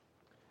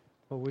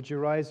Well, would you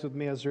rise with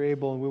me as you're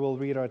able, and we will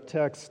read our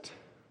text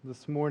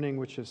this morning,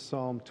 which is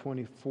Psalm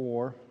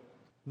 24.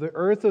 The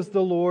earth is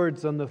the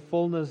Lord's and the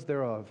fullness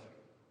thereof,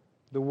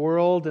 the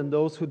world and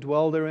those who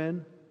dwell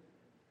therein.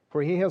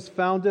 For he has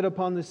founded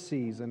upon the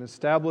seas and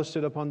established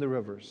it upon the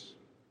rivers.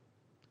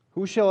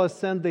 Who shall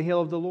ascend the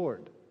hill of the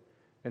Lord?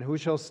 And who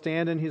shall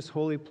stand in his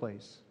holy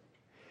place?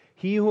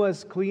 He who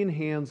has clean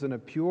hands and a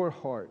pure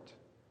heart,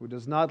 who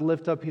does not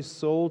lift up his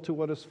soul to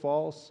what is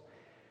false,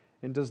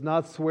 and does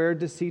not swear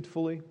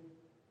deceitfully.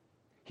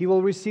 He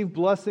will receive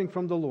blessing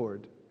from the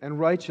Lord and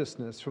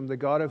righteousness from the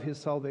God of his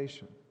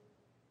salvation.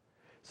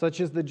 Such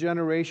is the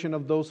generation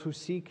of those who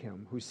seek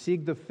him, who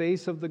seek the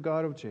face of the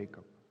God of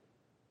Jacob.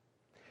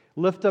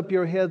 Lift up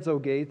your heads, O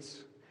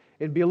gates,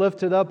 and be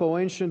lifted up, O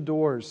ancient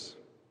doors,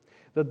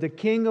 that the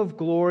King of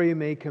glory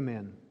may come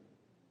in.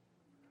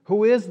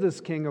 Who is this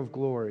King of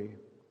glory?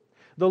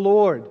 The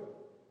Lord,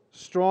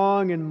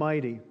 strong and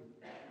mighty,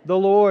 the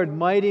Lord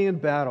mighty in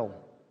battle.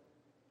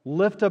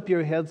 Lift up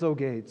your heads, O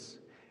gates,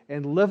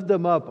 and lift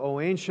them up,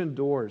 O ancient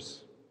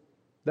doors,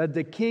 that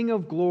the King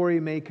of glory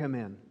may come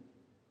in.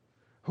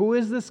 Who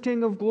is this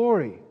King of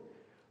glory?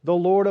 The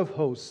Lord of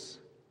hosts.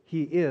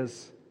 He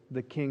is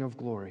the King of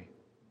glory.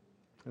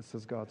 This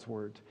is God's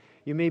word.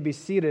 You may be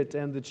seated,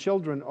 and the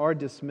children are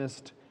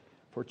dismissed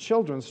for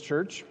Children's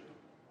Church.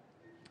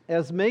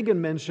 As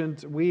Megan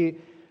mentioned, we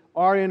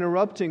are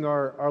interrupting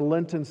our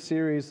Lenten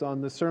series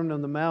on the Sermon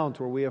on the Mount,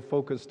 where we have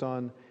focused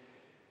on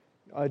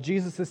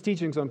Jesus'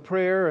 teachings on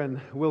prayer,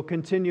 and we'll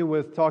continue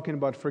with talking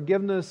about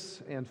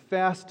forgiveness and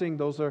fasting.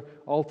 Those are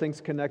all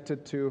things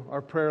connected to our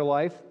prayer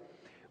life.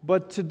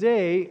 But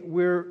today,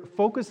 we're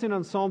focusing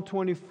on Psalm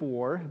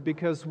 24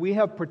 because we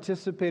have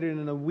participated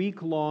in a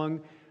week-long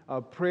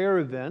prayer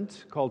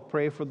event called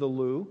Pray for the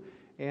Lou,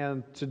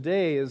 and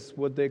today is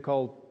what they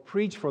call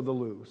Preach for the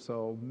Lou.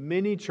 So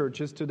many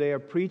churches today are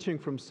preaching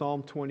from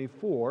Psalm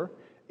 24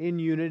 in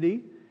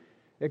unity,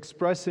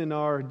 expressing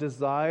our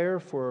desire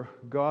for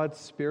God's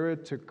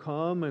Spirit to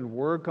come and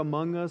work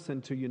among us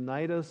and to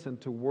unite us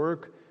and to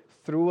work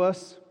through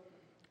us.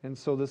 And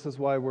so this is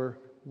why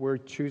we're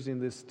choosing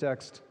this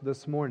text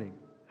this morning.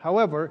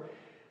 However,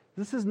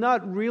 this is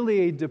not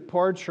really a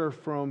departure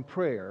from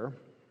prayer,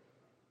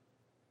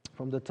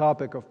 from the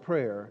topic of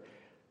prayer.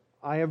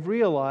 I have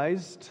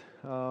realized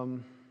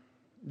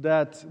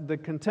that the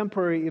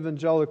contemporary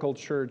evangelical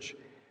church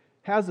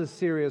has a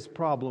serious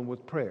problem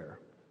with prayer.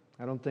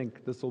 I don't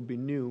think this will be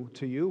new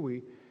to you.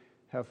 We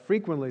have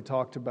frequently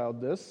talked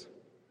about this.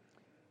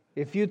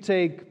 If you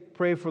take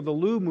Pray for the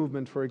Lou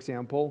movement, for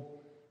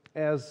example,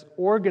 as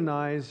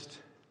organized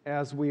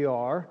as we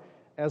are,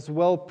 as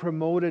well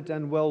promoted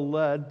and well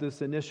led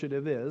this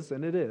initiative is,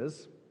 and it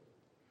is,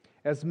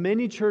 as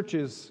many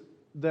churches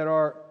that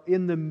are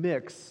in the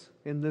mix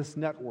in this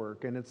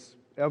network, and it's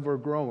ever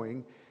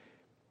growing,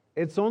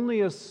 it's only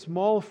a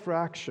small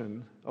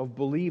fraction of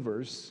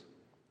believers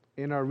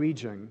in our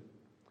region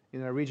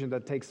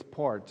that takes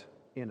part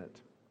in it.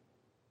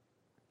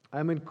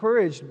 I'm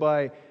encouraged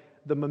by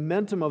the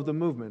momentum of the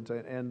movement,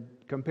 and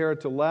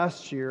compared to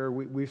last year,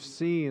 we've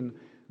seen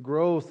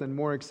growth and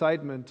more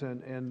excitement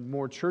and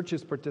more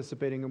churches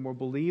participating and more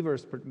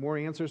believers, more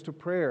answers to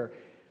prayer.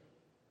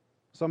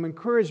 So I'm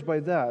encouraged by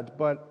that,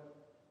 but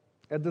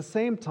at the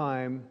same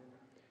time,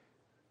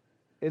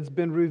 it's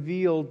been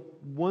revealed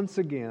once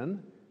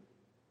again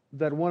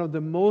that one of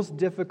the most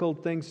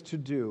difficult things to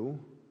do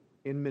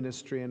in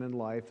ministry and in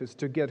life is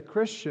to get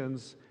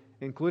Christians,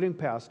 including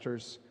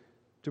pastors,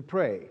 to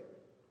pray.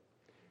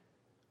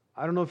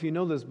 I don't know if you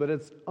know this, but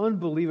it's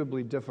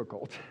unbelievably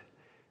difficult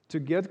to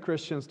get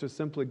Christians to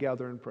simply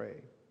gather and pray,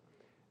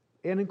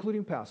 and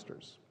including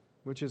pastors,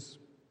 which is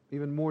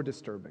even more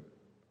disturbing.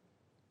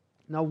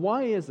 Now,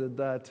 why is it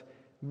that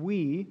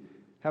we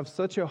have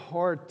such a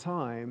hard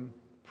time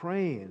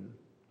praying?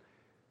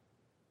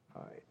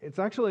 It's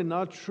actually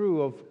not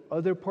true of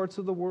other parts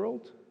of the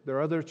world. There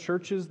are other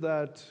churches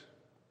that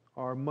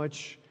are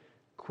much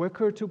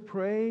quicker to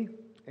pray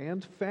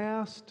and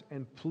fast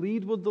and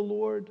plead with the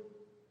Lord.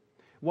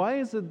 Why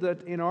is it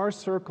that in our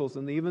circles,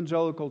 in the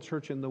evangelical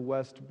church in the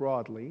West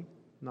broadly,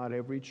 not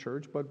every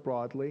church, but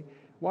broadly,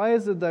 why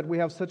is it that we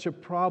have such a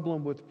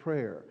problem with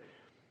prayer?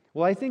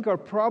 Well, I think our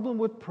problem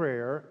with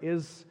prayer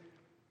is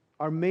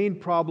our main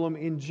problem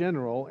in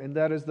general, and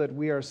that is that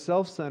we are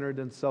self-centered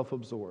and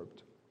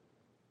self-absorbed.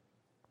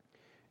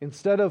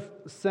 Instead of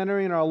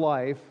centering our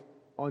life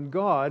on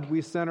God,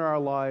 we center our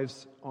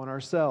lives on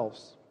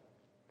ourselves.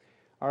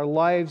 Our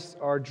lives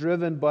are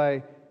driven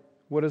by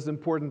what is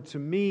important to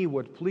me,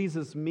 what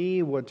pleases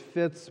me, what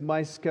fits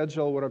my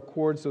schedule, what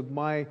accords with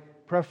my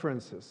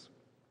preferences.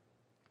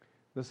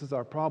 This is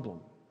our problem.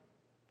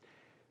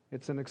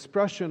 It's an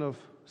expression of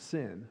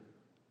sin.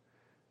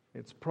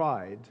 It's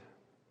pride.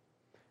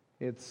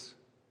 It's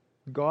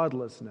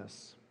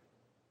godlessness.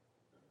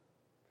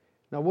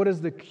 Now, what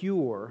is the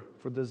cure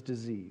for this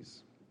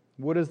disease?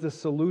 What is the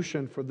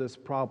solution for this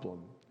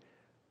problem?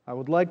 I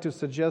would like to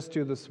suggest to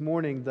you this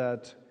morning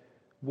that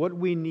what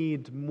we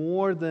need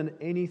more than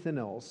anything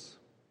else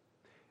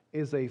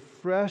is a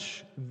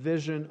fresh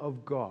vision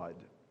of God.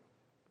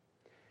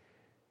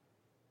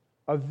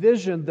 a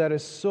vision that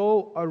is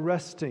so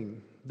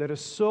arresting, that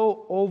is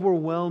so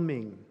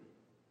overwhelming,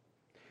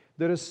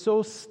 that is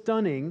so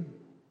stunning,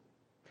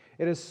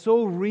 it is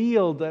so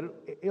real that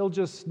it'll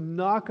just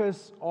knock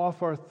us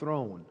off our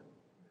throne,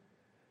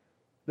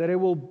 that it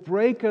will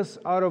break us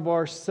out of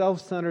our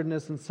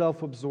self-centeredness and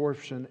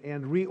self-absorption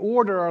and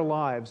reorder our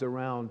lives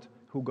around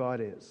who God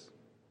is.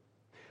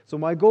 So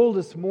my goal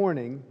this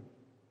morning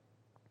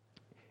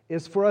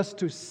is for us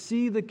to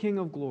see the King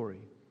of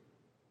Glory.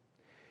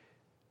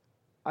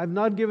 I've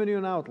not given you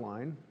an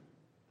outline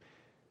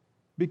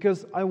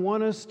because I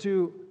want us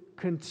to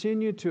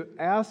continue to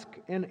ask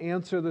and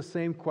answer the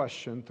same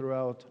question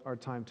throughout our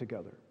time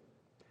together.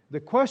 The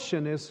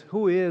question is,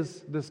 who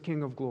is this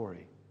King of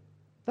Glory?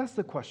 That's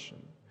the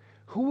question.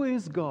 Who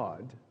is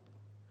God?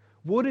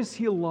 What is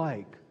He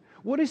like?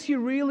 What is He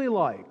really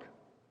like?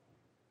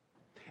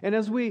 And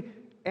as we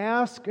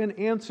ask and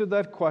answer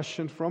that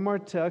question from our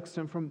text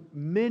and from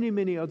many,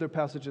 many other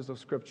passages of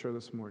Scripture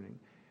this morning,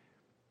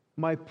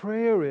 my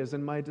prayer is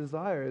and my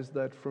desire is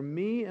that for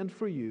me and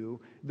for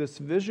you, this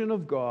vision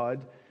of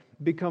God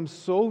becomes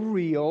so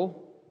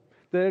real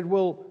that it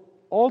will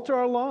alter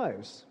our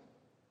lives,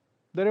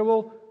 that it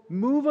will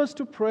move us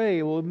to pray,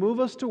 it will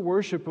move us to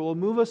worship, it will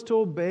move us to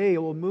obey,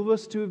 it will move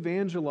us to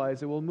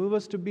evangelize, it will move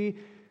us to be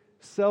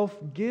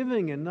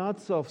self-giving and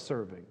not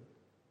self-serving.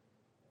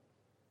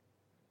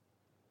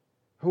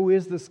 Who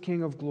is this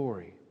King of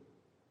Glory?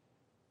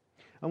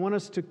 I want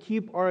us to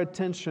keep our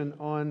attention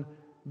on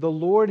the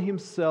Lord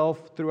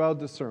Himself throughout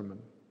the sermon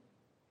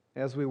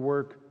as we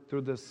work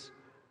through this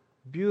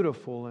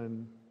beautiful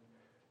and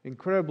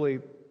incredibly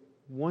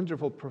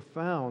wonderful,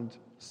 profound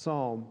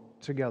psalm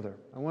together.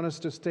 I want us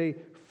to stay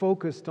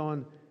focused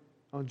on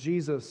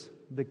Jesus,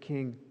 the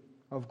King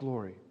of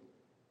Glory.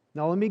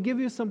 Now, let me give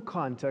you some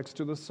context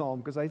to the psalm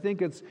because I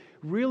think it's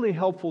really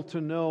helpful to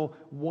know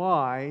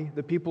why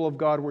the people of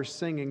God were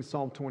singing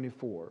Psalm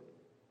 24.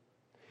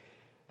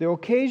 The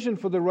occasion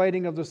for the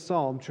writing of the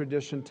psalm,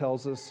 tradition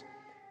tells us,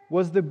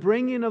 was the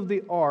bringing of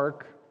the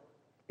ark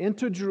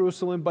into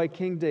Jerusalem by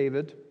King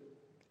David,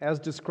 as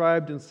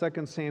described in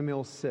 2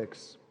 Samuel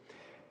 6.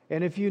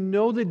 And if you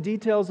know the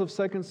details of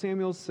 2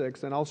 Samuel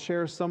 6, and I'll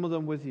share some of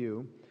them with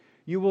you,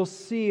 you will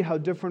see how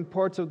different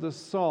parts of the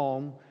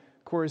psalm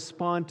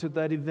correspond to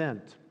that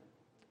event.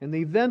 And the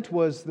event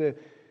was that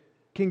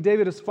King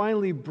David is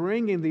finally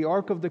bringing the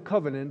Ark of the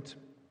Covenant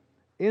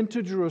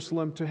into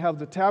Jerusalem to have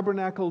the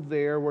tabernacle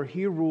there where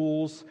he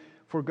rules,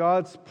 for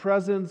God's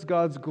presence,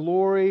 God's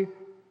glory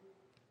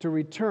to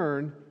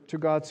return to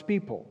God's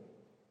people.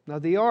 Now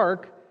the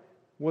Ark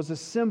was a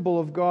symbol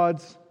of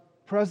God's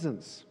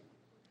presence.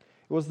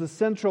 It was the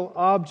central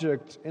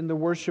object in the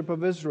worship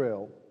of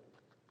Israel.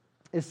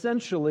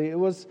 Essentially, it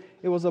was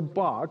a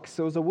box.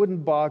 It was a wooden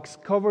box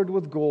covered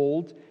with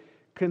gold,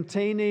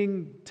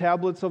 containing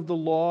tablets of the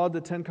law,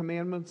 the Ten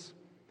Commandments,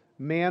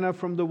 manna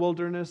from the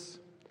wilderness,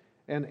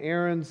 and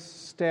Aaron's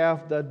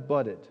staff that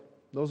budded.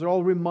 Those are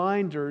all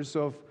reminders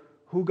of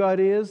who God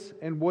is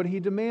and what He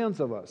demands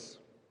of us.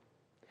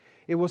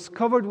 It was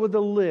covered with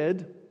a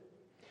lid,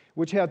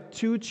 which had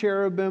 2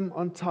 cherubim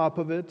on top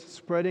of it,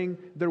 spreading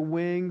their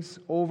wings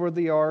over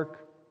the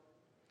ark.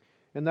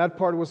 And that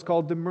part was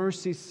called the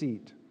mercy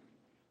seat.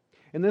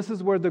 And this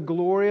is where the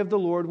glory of the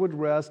Lord would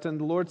rest. And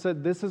the Lord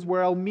said, "This is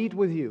where I'll meet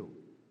with you.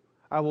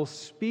 I will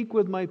speak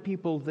with my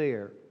people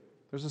there."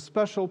 There's a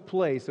special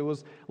place. It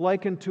was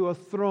likened to a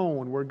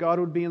throne where God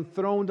would be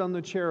enthroned on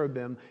the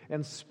cherubim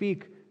and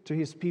speak to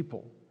His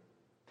people.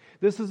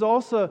 This is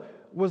also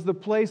was the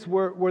place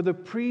where the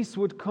priests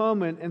would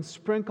come and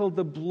sprinkle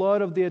the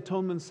blood of the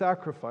atonement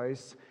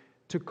sacrifice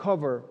to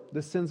cover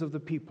the sins of the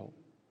people.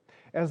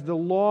 As the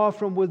law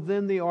from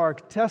within the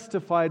ark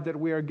testified that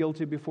we are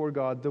guilty before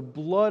God, the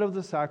blood of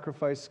the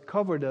sacrifice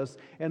covered us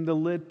and the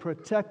lid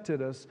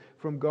protected us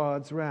from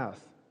God's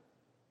wrath.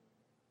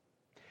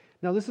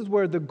 Now this is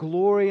where the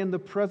glory and the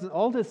presence,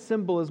 all this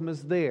symbolism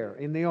is there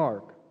in the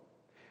ark.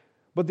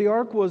 But the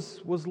ark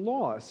was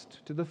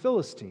lost to the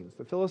Philistines.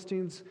 The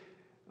Philistines,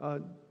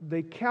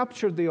 they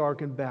captured the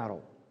ark in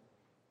battle.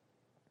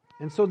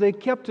 And so they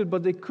kept it,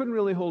 but they couldn't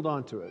really hold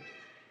on to it.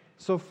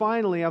 So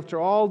finally, after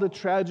all the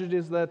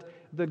tragedies that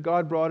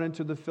God brought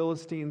into the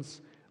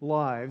Philistines'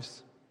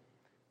 lives,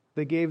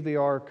 they gave the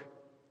ark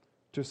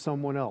to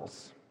someone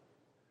else,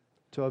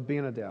 to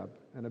Abinadab.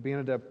 And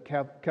Abinadab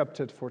kept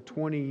it for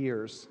 20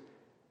 years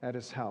at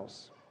his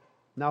house.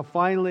 Now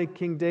finally,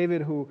 King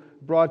David, who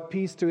brought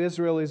peace to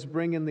Israel, is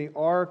bringing the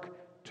ark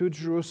to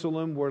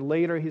Jerusalem, where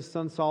later his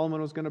son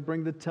Solomon was going to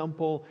bring the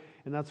temple,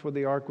 and that's where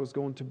the ark was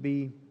going to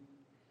be.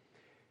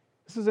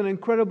 This is an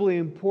incredibly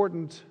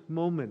important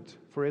moment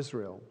for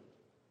Israel.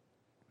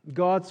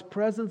 God's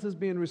presence is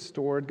being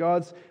restored.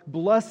 God's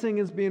blessing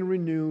is being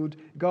renewed.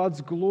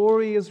 God's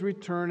glory is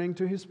returning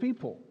to His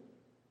people.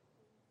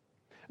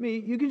 I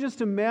mean, you can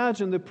just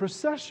imagine the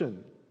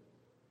procession.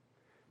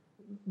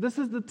 This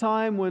is the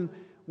time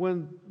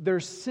when they're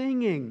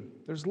singing,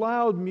 there's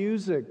loud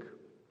music.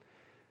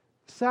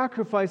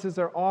 Sacrifices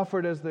are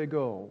offered as they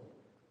go.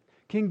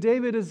 King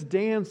David is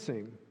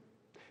dancing.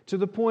 to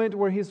the point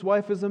where his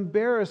wife is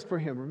embarrassed for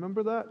him.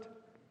 Remember that?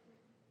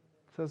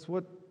 It says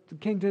what the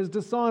king has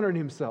dishonored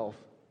himself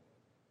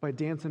by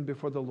dancing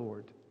before the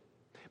Lord.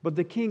 But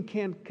the king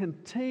can't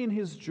contain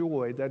his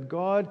joy that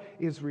God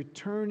is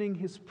returning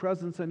his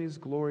presence and his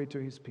glory to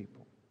his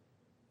people.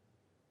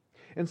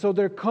 And so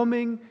they're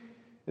coming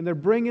and they're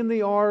bringing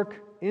the ark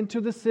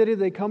into the city.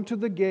 They come to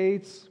the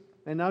gates.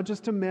 And now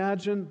just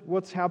imagine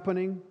what's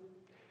happening.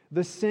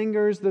 The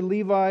singers, the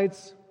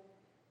Levites,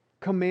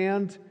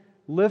 command,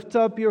 "Lift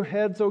up your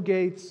heads, O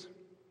gates,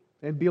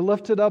 and be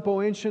lifted up,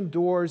 O ancient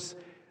doors,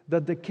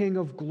 that the King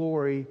of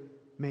glory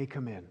may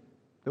come in."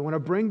 They want to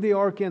bring the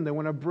ark in. They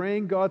want to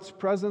bring God's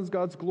presence,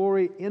 God's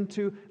glory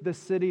into the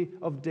city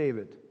of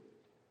David.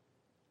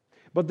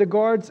 But the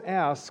guards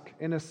ask,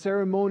 in a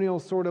ceremonial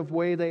sort of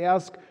way, they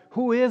ask,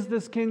 "Who is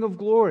this King of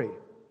glory?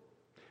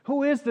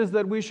 Who is this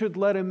that we should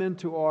let him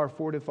into our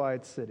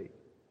fortified city?"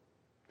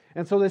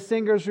 And so the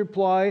singers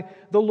reply,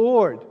 "The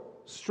Lord,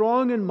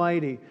 strong and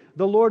mighty,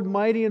 the Lord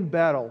mighty in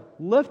battle.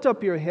 Lift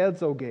up your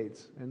heads, O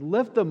gates, and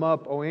lift them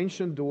up, O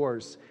ancient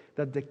doors,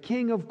 that the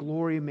King of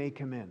glory may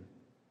come in."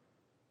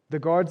 The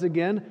guards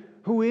again,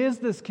 "Who is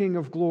this King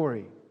of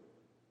glory?"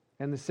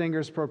 And the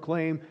singers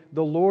proclaim,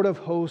 "The Lord of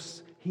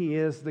hosts, He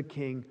is the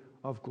King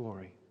of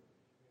glory."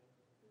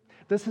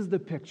 This is the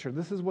picture.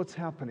 This is what's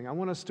happening. I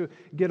want us to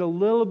get a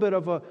little bit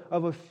of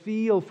a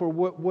feel for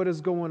what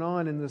is going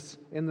on in this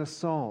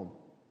psalm.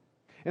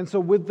 And so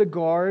with the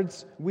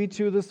guards, we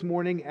too this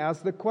morning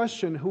ask the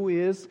question, who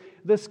is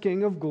this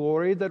King of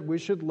glory that we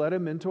should let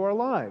him into our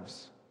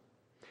lives?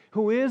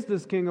 Who is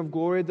this King of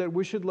glory that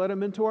we should let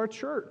him into our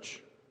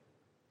church?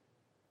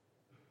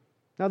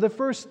 Now, the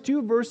first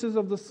two verses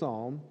of the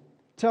psalm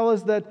tell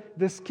us that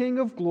this King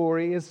of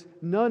glory is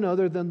none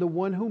other than the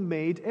one who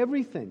made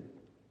everything.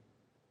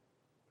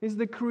 He's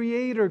the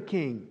Creator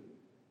King.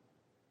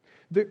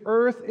 The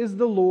earth is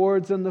the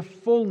Lord's and the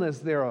fullness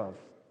thereof,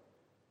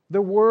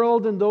 the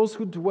world and those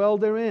who dwell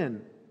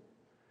therein.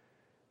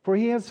 For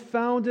He has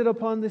founded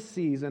upon the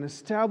seas and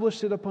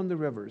established it upon the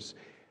rivers.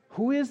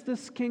 Who is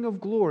this King of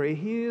glory?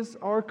 He is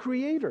our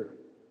Creator.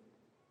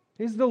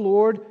 He's the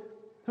Lord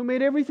who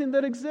made everything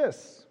that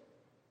exists,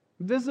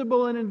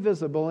 visible and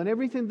invisible, and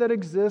everything that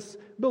exists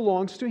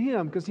belongs to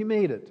Him because He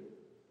made it.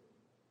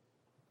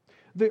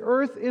 The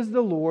earth is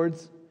the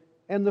Lord's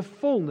and the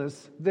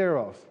fullness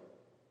thereof.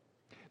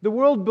 The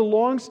world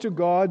belongs to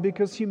God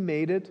because He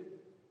made it,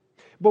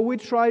 but we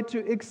tried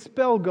to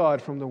expel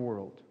God from the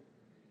world.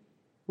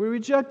 We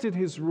rejected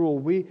His rule.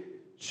 We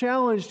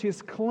challenged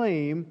His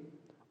claim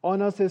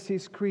on us as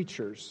His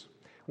creatures.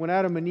 When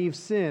Adam and Eve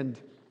sinned,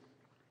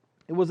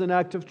 it was an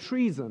act of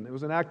treason. It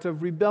was an act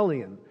of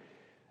rebellion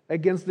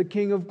against the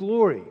King of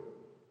glory.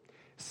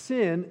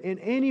 Sin, in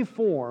any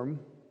form,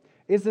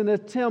 is an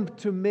attempt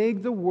to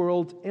make the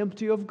world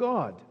empty of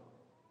God.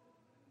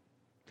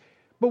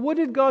 But what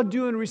did God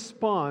do in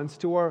response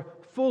to our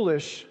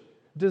foolish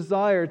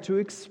desire to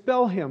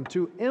expel Him,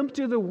 to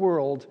empty the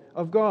world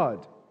of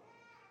God?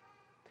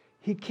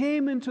 He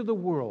came into the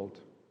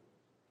world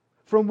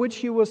from which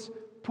He was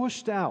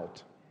pushed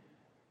out.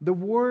 The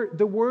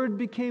Word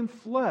became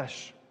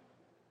flesh.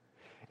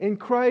 In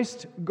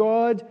Christ,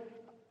 God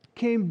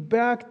came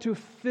back to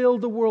fill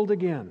the world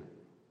again.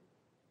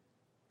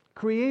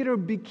 Creator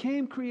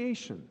became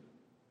creation,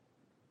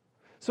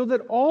 so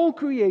that all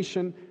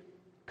creation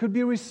could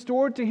be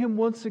restored to Him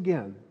once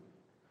again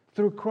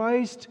through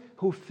Christ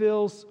who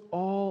fills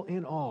all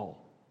in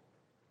all.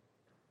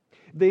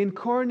 The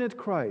incarnate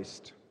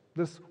Christ,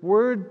 this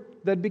Word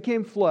that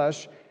became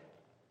flesh,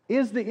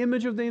 is the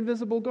image of the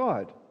invisible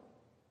God,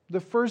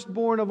 the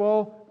firstborn of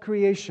all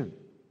creation.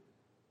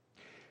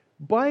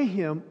 By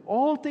Him,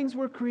 all things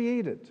were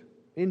created.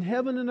 In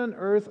heaven and on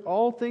earth,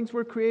 all things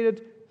were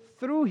created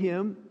through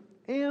Him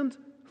and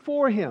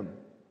for Him.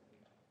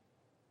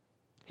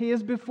 He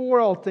is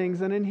before all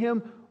things, and in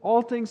Him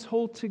all things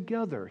hold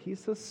together. He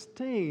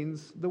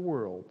sustains the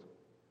world.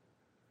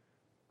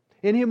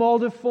 In Him all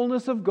the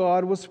fullness of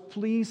God was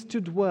pleased to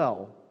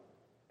dwell,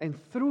 and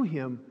through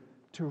Him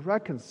to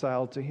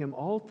reconcile to Him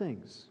all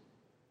things,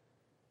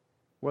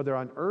 whether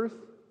on earth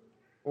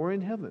or in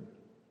heaven,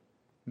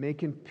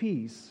 making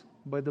peace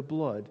by the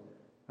blood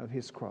of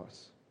His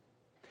cross.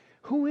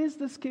 Who is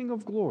this King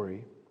of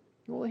glory?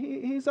 Well,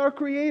 He's our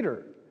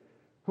Creator,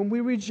 whom we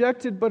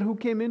rejected, but who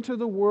came into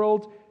the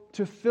world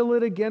to fill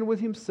it again with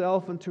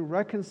Himself and to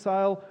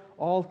reconcile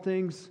all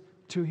things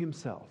to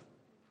Himself.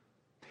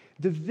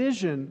 The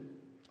vision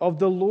of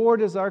the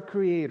Lord as our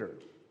Creator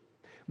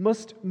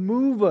must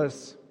move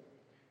us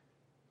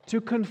to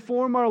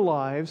conform our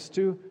lives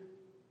to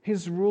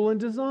His rule and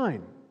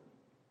design.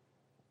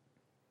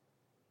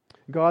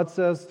 God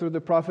says through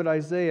the prophet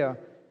Isaiah,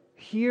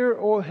 "Hear,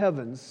 O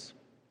heavens,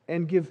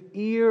 and give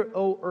ear,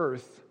 O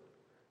earth,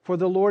 for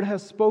the Lord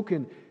has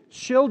spoken.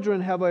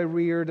 Children have I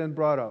reared and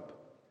brought up,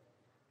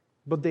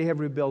 but they have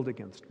rebelled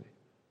against me.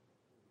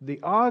 The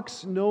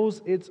ox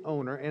knows its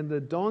owner, and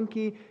the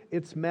donkey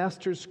its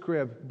master's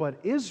crib, but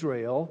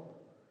Israel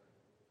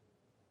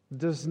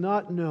does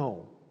not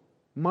know.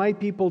 My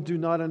people do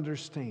not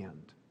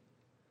understand."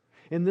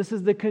 And this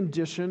is the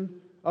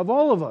condition of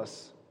all of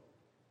us.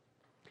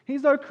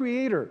 He's our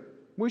Creator.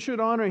 We should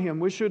honor Him.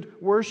 We should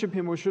worship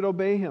Him. We should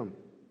obey Him.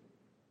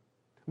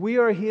 We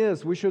are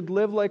His. We should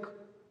live like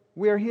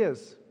we are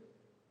His.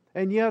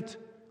 And yet,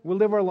 we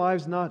live our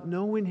lives not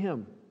knowing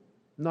Him,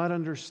 not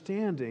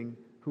understanding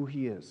who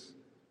He is.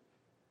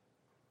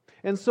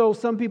 And so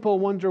some people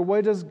wonder,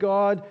 why does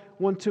God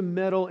want to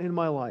meddle in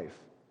my life?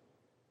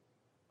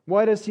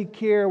 Why does He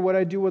care what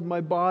I do with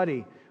my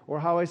body or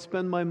how I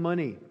spend my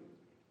money?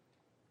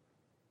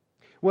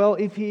 Well,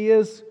 if He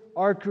is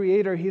our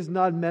Creator, He's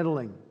not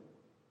meddling.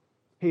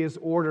 He is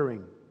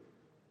ordering.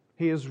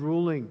 He is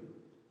ruling.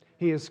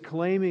 He is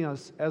claiming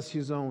us as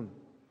His own.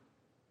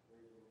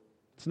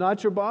 It's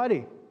not your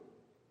body,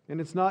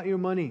 and it's not your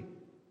money.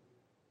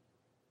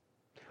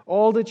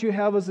 All that you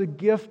have is a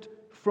gift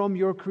from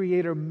your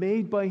Creator,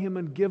 made by Him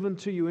and given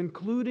to you,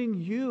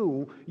 including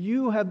you.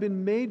 You have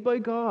been made by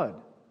God.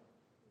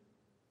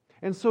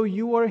 And so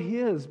you are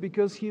His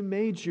because He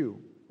made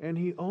you and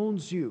He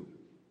owns you.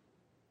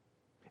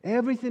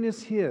 Everything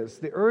is His.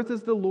 The earth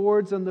is the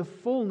Lord's and the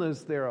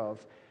fullness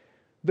thereof,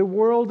 the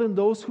world and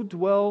those who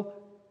dwell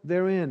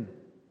therein.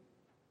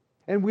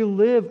 And we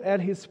live at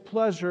His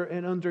pleasure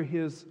and under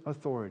His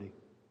authority.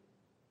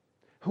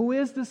 Who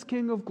is this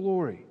King of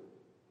glory?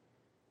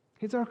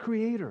 He's our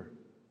Creator,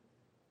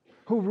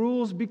 who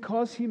rules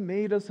because He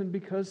made us and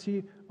because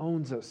He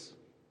owns us.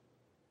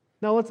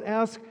 Now let's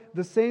ask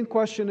the same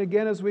question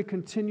again as we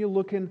continue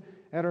looking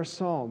at our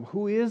psalm.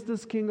 Who is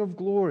this King of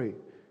glory?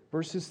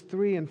 Verses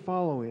 3 and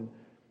following.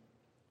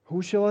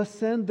 Who shall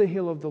ascend the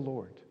hill of the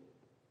Lord?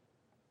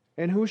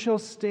 And who shall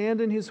stand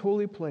in His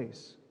holy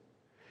place?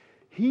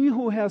 He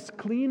who has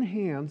clean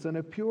hands and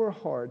a pure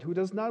heart, who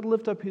does not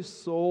lift up his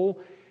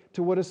soul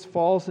to what is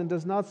false and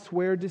does not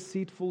swear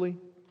deceitfully.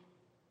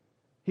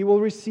 He will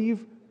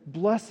receive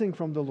blessing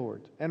from the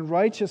Lord and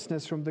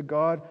righteousness from the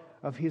God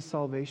of his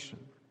salvation.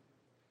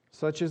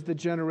 Such is the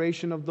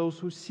generation of those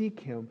who seek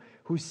Him,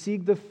 who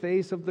seek the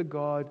face of the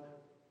God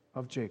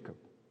of Jacob.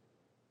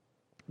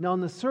 Now,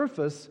 on the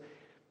surface,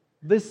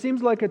 this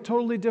seems like a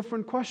totally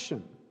different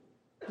question.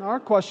 Our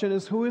question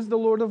is, who is the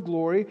Lord of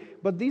glory?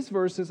 But these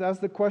verses ask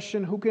the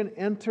question, who can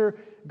enter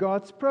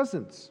God's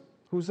presence?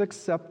 Who's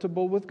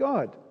acceptable with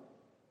God?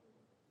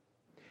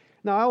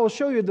 Now, I will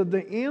show you that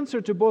the answer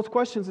to both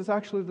questions is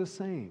actually the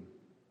same.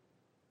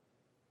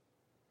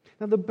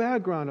 Now, the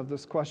background of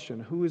this question,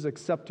 who is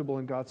acceptable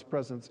in God's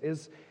presence,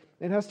 it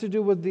has to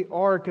do with the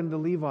ark and the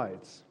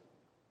Levites.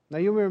 Now,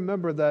 you may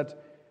remember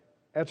that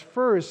at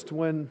first,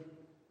 when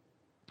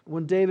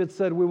David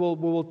said, we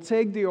will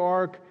take the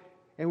ark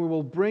and we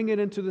will bring it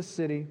into the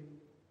city,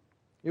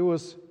 it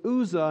was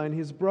Uzzah and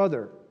his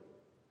brother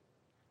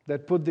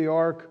that put the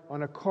ark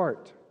on a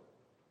cart,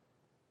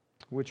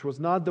 which was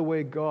not the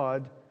way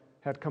God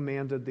had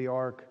commanded the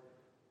ark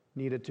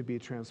needed to be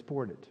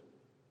transported.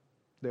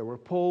 There were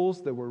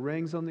poles, there were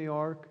rings on the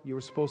ark. You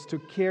were supposed to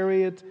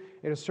carry it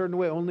in a certain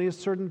way. Only a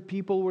certain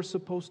people were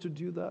supposed to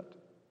do that.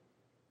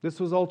 This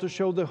was all to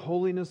show the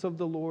holiness of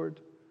the Lord,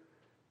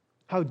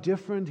 how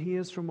different He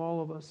is from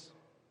all of us.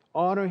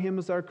 Honor Him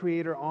as our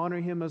Creator, honor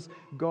Him as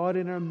God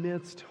in our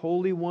midst,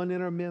 Holy One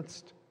in our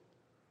midst.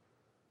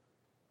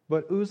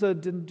 But Uzzah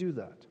didn't do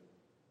that.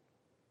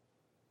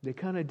 They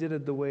kind of did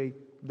it the way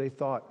they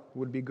thought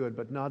would be good,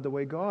 but not the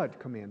way God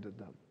commanded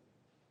them.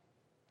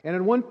 And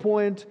at one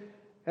point,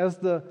 as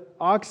the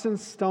oxen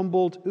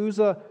stumbled,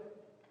 Uzzah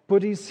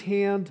put his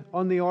hand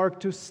on the ark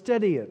to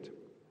steady it.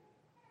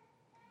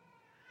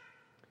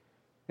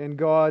 And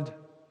God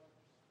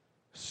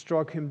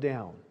struck him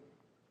down,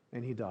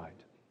 and he died.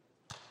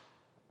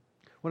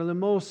 One of the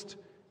most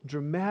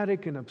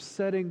dramatic and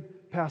upsetting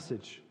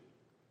passage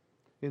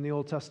in the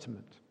Old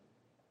Testament.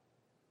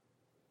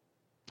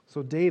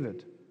 So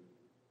David,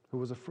 who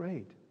was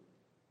afraid.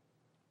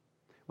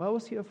 Why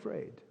was he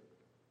afraid?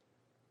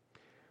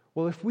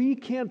 Well, if we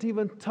can't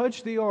even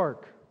touch the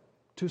ark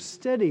to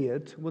steady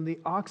it when the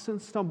oxen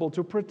stumble,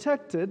 to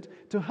protect it,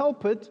 to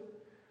help it,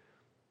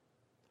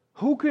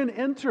 who can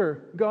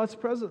enter God's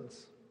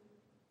presence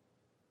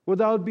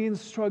without being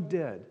struck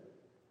dead?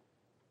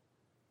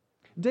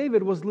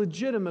 David was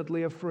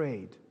legitimately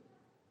afraid.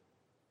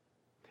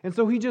 And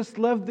so he just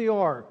left the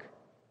ark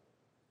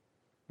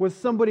with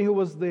somebody who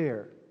was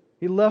there.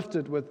 He left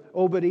it with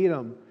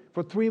Obed-Edom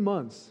for 3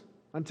 months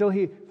until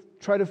he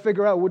tried to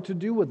figure out what to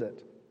do with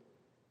it.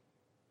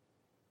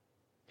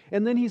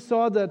 And then he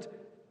saw that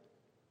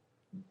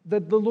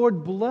the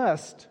Lord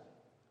blessed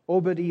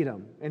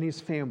Obed-Edom and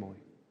his family.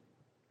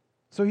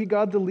 So he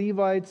got the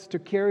Levites to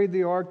carry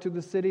the ark to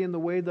the city in the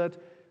way that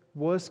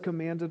was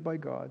commanded by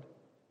God.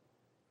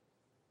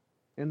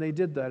 And they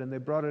did that, and they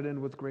brought it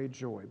in with great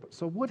joy.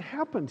 So what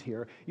happened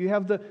here? You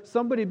have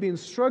somebody being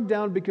struck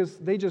down because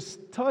they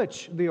just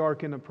touched the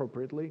ark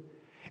inappropriately.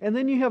 And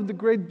then you have the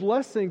great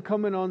blessing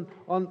coming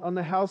on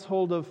the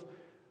household of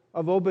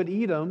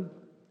Obed-Edom,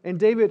 and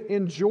David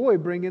in joy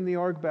bringing the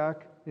ark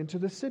back into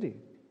the city.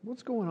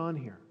 What's going on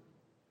here?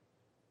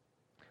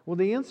 Well,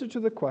 the answer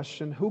to the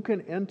question, who can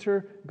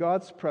enter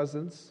God's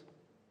presence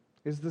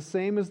is the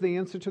same as the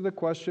answer to the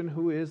question,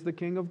 who is the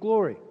King of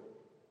glory?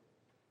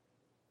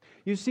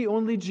 You see,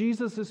 only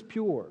Jesus is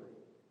pure.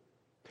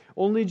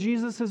 Only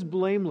Jesus is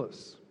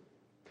blameless.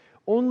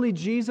 Only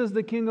Jesus,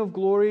 the King of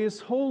glory, is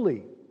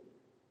holy.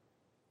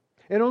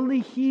 And only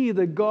He,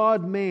 the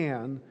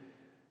God-man,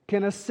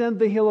 can ascend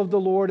the hill of the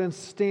Lord and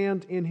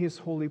stand in His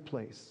holy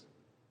place.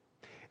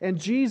 And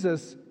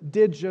Jesus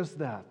did just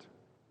that.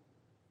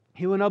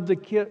 He went up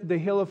the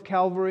hill of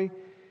Calvary,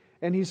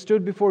 and He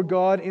stood before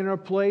God in our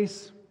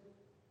place,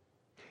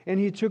 and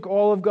He took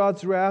all of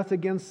God's wrath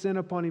against sin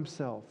upon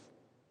Himself.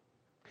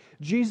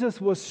 Jesus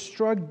was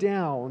struck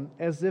down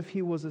as if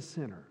He was a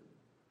sinner.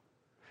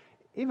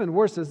 Even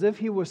worse, as if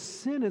He was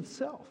sin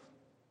itself.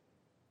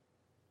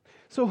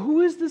 So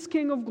who is this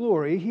King of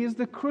glory? He is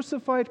the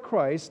crucified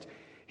Christ.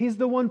 He's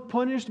the one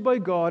punished by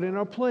God in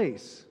our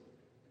place.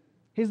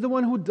 He's the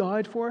one who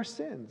died for our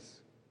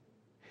sins.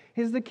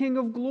 He's the King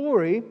of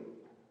glory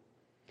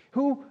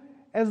who,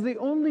 as the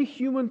only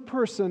human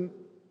person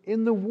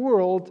in the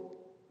world,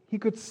 He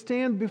could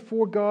stand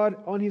before God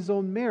on His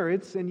own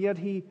merits, and yet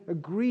He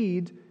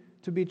agreed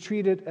to be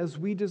treated as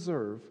we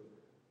deserve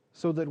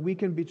so that we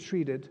can be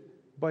treated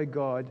by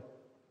God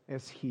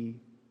as He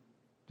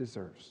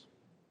deserves.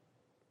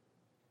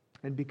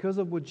 And because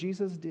of what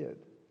Jesus did,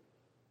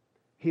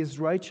 His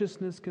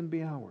righteousness can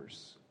be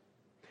ours.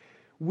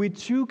 We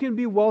too can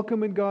be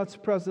welcome in God's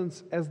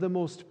presence as the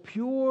most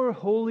pure,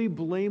 holy,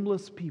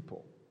 blameless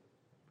people.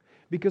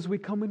 Because we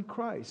come in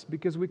Christ,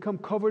 because we come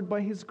covered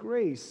by His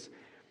grace.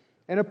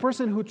 And a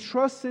person who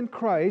trusts in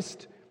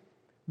Christ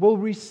will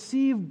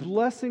receive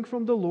blessing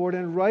from the Lord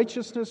and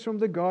righteousness from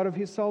the God of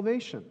his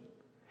salvation.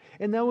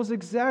 And that was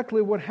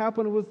exactly what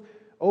happened with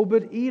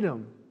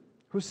Obed-Edom,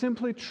 who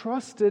simply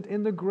trusted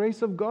in the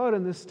grace of God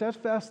and the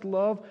steadfast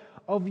love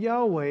of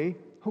Yahweh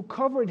who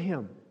covered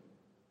him.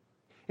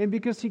 And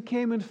because he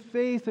came in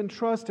faith and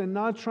trust and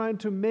not trying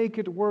to make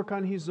it work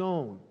on his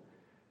own,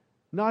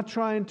 not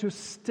trying to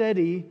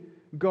steady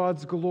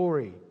God's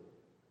glory,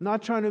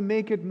 not trying to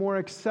make it more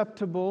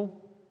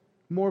acceptable,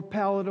 more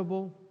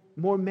palatable,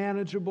 more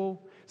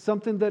manageable,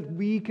 something that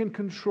we can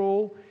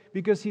control,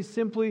 because he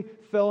simply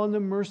fell on the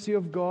mercy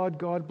of God,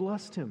 God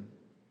blessed him.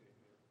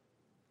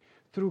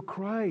 Through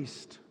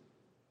Christ,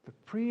 the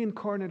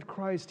pre-incarnate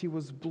Christ, he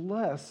was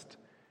blessed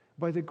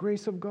by the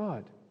grace of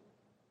God.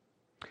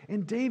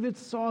 And David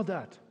saw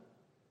that.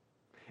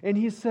 And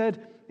he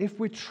said, if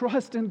we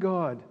trust in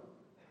God,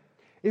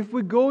 if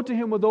we go to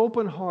Him with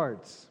open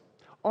hearts,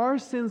 our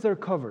sins are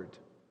covered.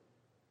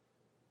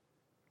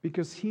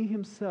 Because He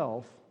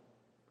Himself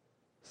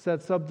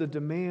sets up the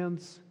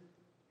demands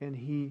and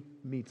He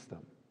meets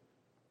them.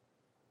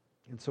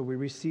 And so we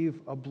receive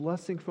a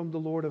blessing from the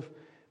Lord, of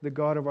the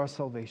God of our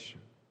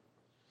salvation.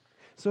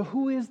 So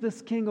who is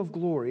this King of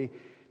glory?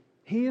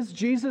 He is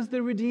Jesus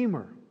the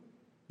Redeemer,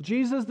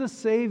 Jesus the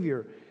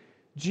Savior,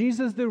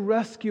 Jesus the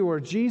Rescuer,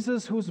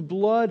 Jesus whose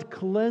blood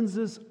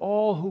cleanses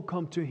all who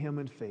come to Him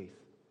in faith.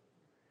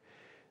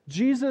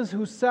 Jesus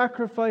whose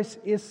sacrifice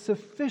is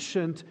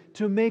sufficient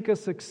to make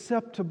us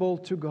acceptable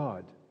to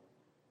God.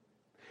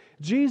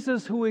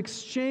 Jesus who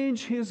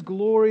exchanged His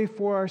glory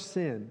for our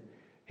sin,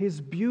 His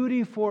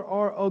beauty for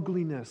our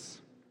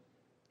ugliness,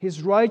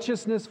 His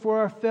righteousness for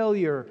our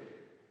failure.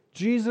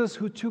 Jesus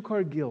who took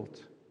our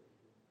guilt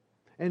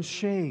and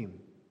shame,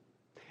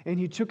 and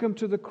He took them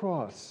to the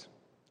cross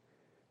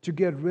to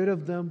get rid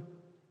of them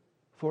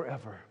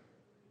forever.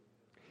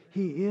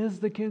 He is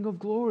the King of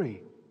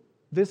glory.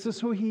 This is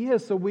who He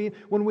is. So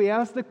when we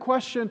ask the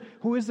question,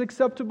 who is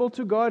acceptable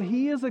to God?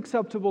 He is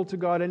acceptable to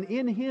God, and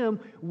in Him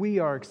we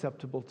are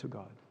acceptable to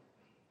God.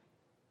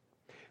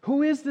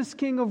 Who is this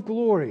King of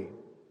glory?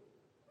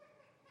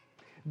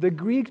 The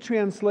Greek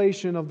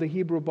translation of the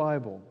Hebrew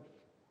Bible,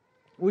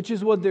 which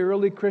is what the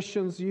early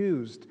Christians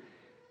used,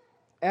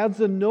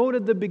 adds a note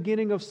at the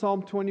beginning of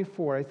Psalm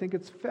 24. I think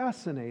it's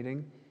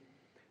fascinating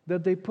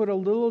that they put a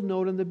little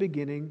note in the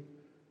beginning,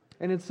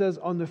 and it says,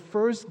 on the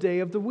first day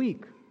of the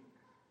week.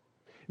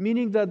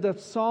 Meaning that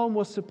that psalm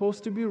was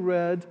supposed to be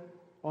read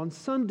on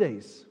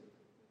Sundays,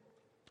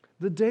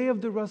 the day of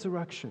the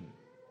resurrection.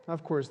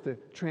 Of course, the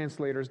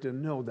translators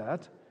didn't know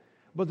that,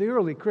 but the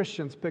early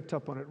Christians picked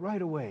up on it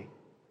right away.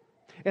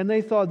 And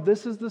they thought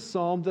this is the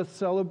psalm that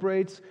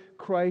celebrates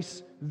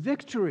Christ's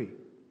victory,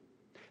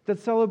 that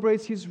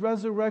celebrates His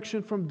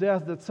resurrection from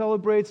death, that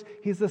celebrates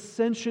His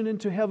ascension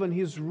into heaven,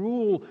 His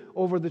rule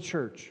over the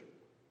church.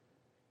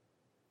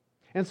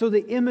 And so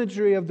the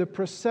imagery of the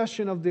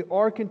procession of the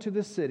ark into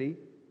the city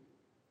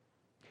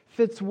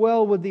fits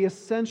well with the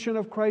ascension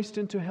of Christ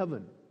into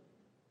heaven.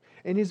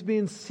 And He's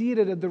being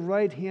seated at the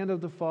right hand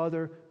of the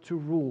Father to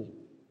rule.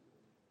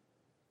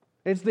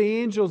 It's the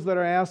angels that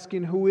are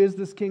asking, who is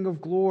this King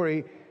of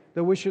glory,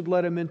 that we should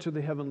let Him into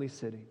the heavenly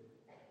city?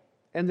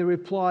 And the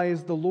reply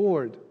is the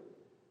Lord,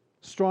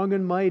 strong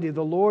and mighty,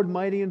 the Lord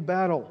mighty in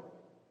battle.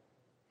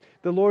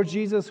 The Lord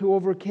Jesus who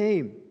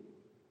overcame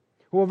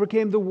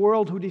the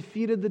world, who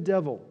defeated the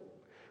devil,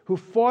 who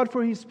fought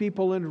for His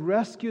people and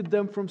rescued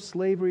them from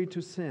slavery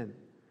to sin,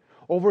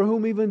 over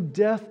whom even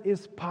death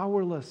is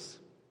powerless.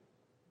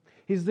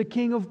 He's the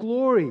King of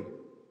glory.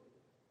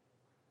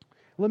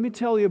 Let me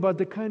tell you about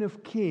the kind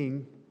of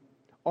king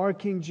our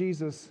King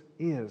Jesus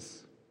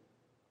is.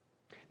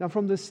 Now,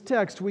 from this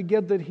text, we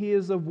get that He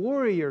is a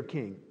warrior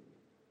king.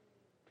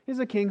 He's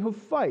a king who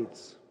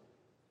fights.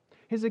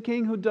 He's a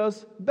king who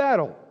does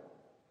battle.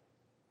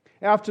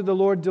 After the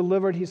Lord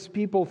delivered His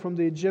people from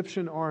the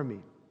Egyptian army,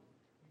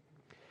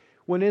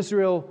 when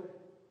Israel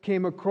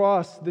came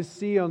across the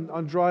sea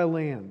on dry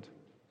land,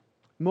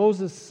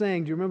 Moses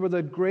sang, do you remember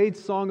that great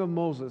song of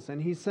Moses?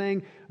 And he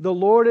sang, "The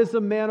Lord is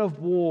a man of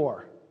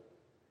war.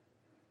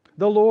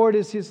 The Lord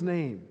is His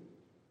name."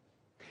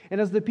 And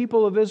as the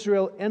people of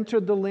Israel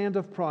entered the land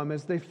of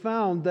promise, they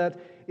found that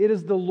it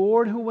is the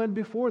Lord who went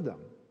before them.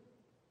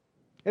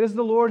 It is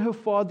the Lord who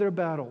fought their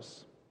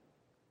battles.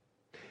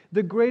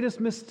 The greatest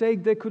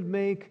mistake they could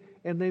make,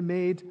 and they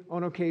made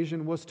on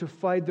occasion, was to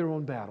fight their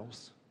own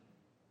battles.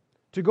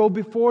 To go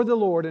before the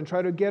Lord and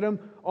try to get Him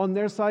on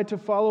their side to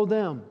follow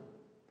them.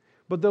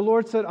 But the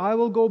Lord said, "I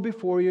will go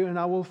before you and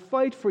I will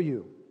fight for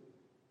you."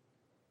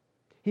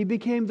 He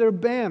became their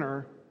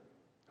banner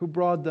who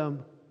brought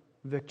them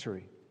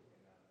victory.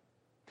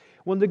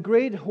 When the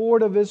great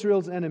horde of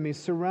Israel's enemies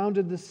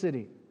surrounded the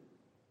city,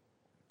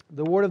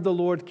 the word of the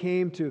Lord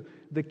came to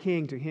the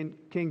king, to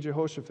King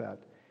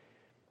Jehoshaphat.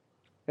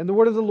 And the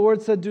word of the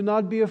Lord said, "Do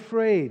not be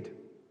afraid,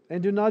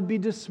 and do not be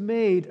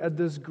dismayed at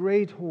this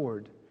great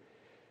horde.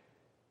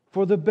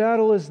 For the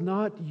battle is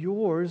not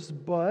yours,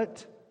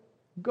 but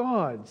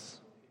God's.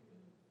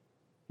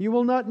 You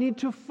will not need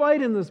to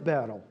fight in this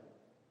battle.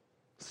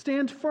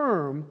 Stand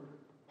firm,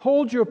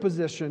 hold your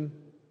position,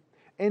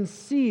 and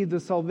see the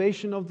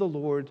salvation of the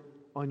Lord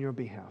on your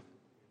behalf."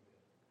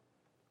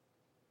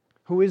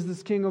 Who is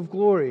this King of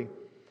glory?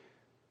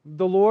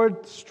 The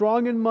Lord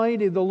strong and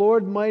mighty, the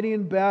Lord mighty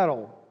in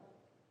battle.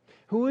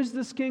 Who is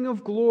this King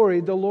of glory?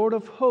 The Lord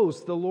of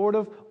hosts, the Lord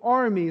of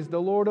armies,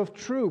 the Lord of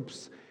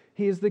troops.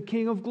 He is the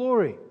King of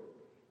glory.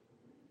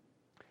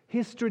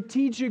 His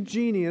strategic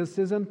genius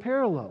is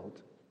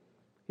unparalleled.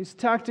 His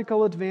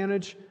tactical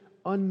advantage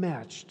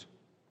unmatched.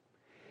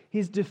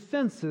 His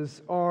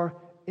defenses are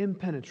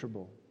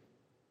impenetrable.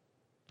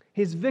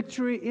 His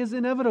victory is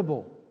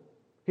inevitable.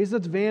 His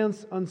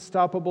advance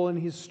unstoppable, and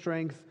His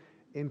strength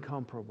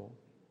incomparable.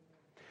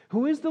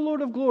 Who is the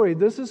Lord of glory?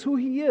 This is who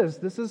He is.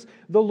 This is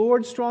the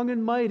Lord strong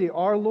and mighty,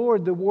 our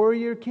Lord, the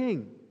warrior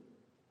king.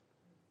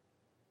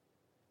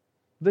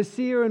 The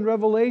seer in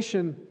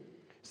Revelation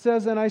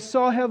says, "And I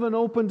saw heaven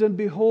opened, and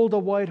behold, a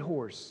white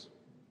horse.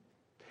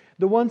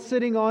 The one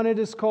sitting on it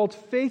is called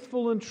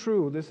Faithful and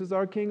True." This is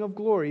our King of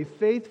glory.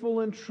 Faithful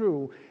and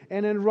true.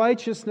 "And in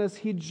righteousness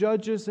He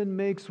judges and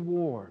makes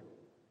war.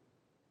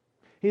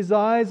 His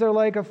eyes are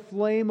like a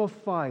flame of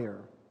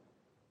fire.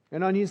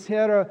 And on His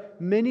head are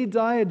many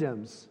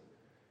diadems.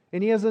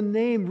 And He has a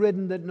name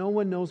written that no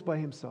one knows by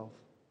himself.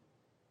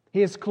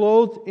 He is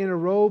clothed in a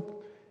robe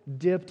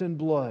dipped in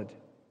blood.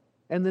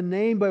 And the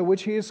name by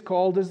which He is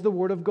called is the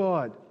Word of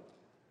God.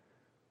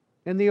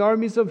 And the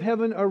armies of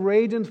heaven,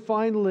 arrayed in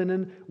fine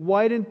linen,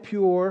 white and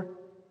pure,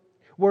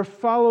 were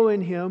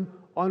following Him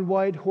on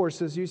white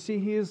horses." You see,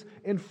 He is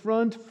in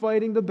front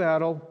fighting the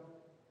battle.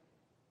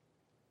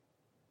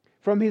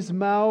 From His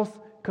mouth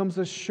comes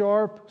a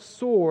sharp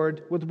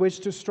sword with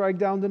which to strike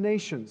down the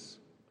nations.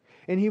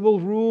 And He will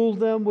rule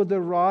them with a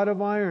rod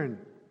of iron.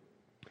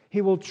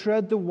 He will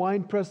tread the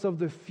winepress of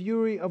the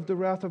fury of the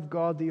wrath of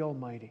God the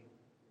Almighty.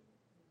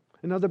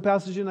 Another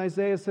passage in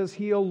Isaiah says,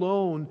 "He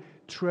alone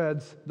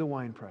treads the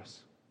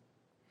winepress."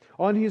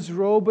 On His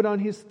robe and on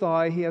His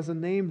thigh He has a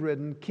name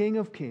written, King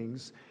of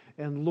Kings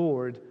and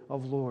Lord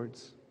of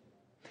Lords.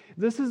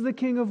 This is the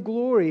King of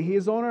glory. He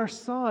is on our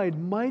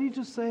side, mighty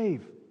to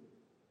save.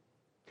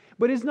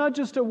 But He's not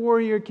just a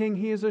warrior king,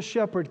 He is a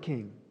shepherd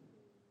king.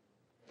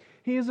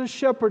 He is a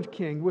shepherd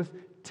king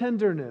with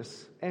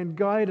tenderness and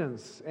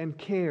guidance and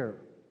care.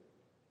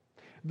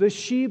 The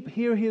sheep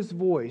hear His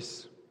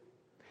voice,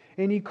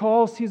 and He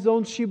calls His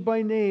own sheep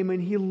by name,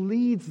 and He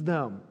leads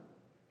them.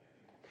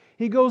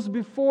 He goes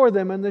before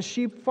them, and the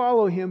sheep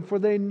follow Him, for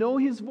they know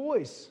His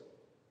voice.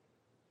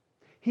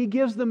 He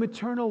gives them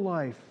eternal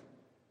life,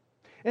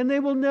 and they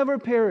will never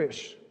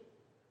perish,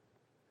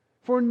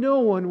 for no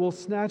one will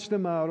snatch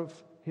them out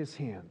of His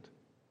hand.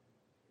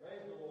 Praise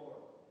the Lord.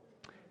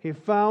 He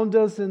found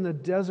us in the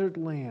desert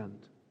land,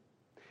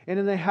 and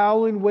in the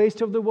howling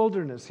waste of the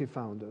wilderness He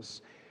found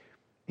us.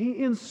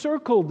 He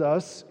encircled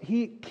us,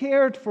 He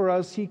cared for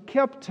us, He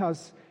kept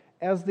us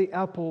as the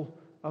apple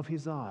of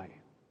His eye.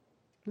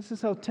 This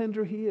is how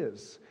tender He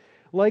is.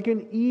 Like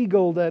an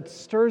eagle that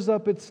stirs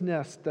up its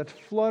nest, that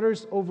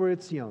flutters over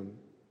its young,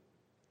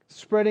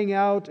 spreading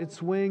out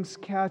its wings,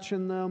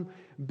 catching them,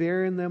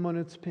 bearing them on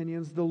its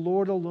pinions, the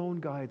Lord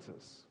alone guides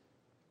us.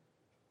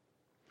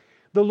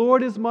 The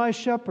Lord is my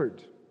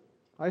shepherd,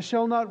 I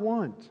shall not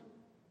want.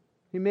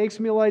 He makes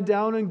me lie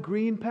down in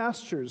green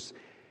pastures.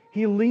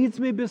 He leads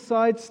me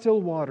beside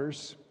still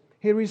waters.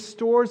 He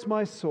restores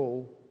my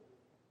soul.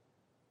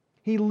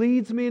 He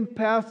leads me in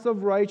paths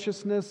of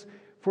righteousness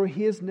for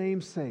His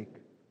name's sake.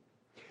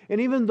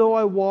 And even though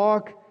I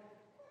walk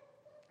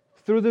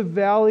Through the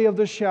valley of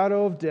the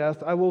shadow of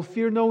death, I will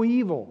fear no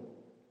evil.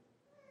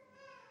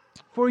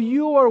 For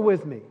you are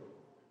with me.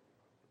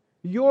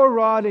 Your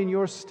rod and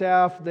your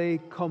staff, they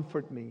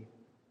comfort me.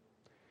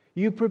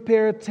 You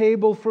prepare a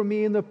table for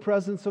me in the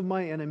presence of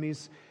my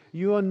enemies.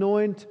 You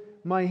anoint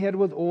my head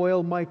with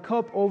oil. My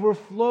cup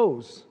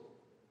overflows.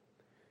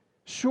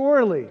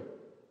 Surely,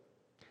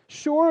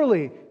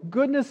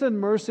 goodness and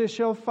mercy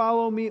shall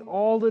follow me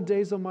all the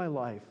days of my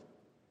life,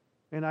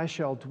 and I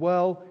shall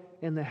dwell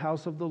in the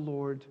house of the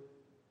Lord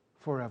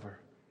forever.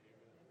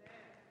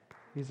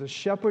 He's a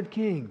shepherd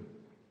king,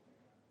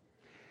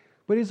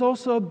 but He's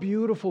also a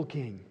beautiful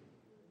king.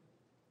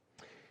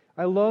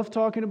 I love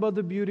talking about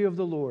the beauty of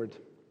the Lord.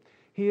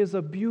 He is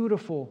a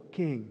beautiful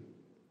king.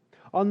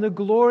 On the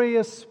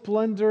glorious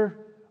splendor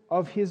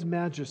of His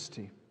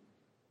majesty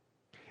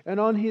and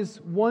on His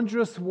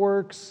wondrous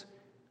works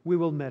we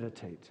will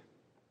meditate.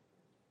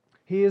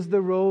 He is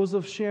the rose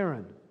of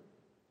Sharon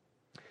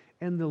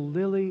and the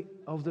lily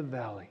of the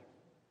valley.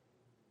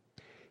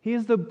 He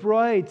is the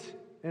bright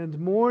and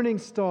morning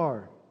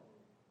star.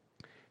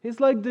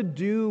 He's like the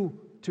dew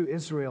to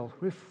Israel,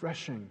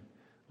 refreshing,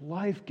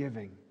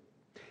 life-giving.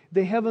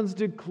 The heavens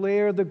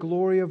declare the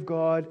glory of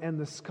God, and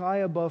the sky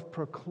above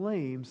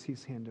proclaims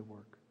His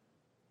handiwork.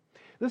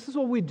 This is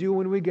what we do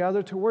when we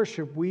gather to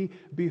worship. We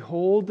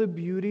behold the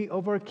beauty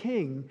of our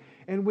King,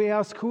 and we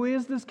ask, who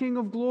is this King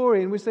of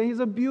glory? And we say, He's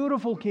a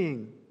beautiful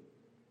King.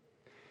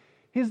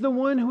 He's the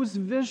one whose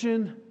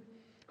vision,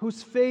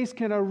 whose face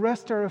can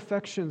arrest our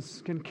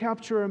affections, can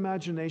capture our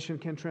imagination,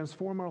 can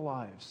transform our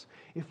lives.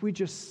 If we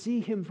just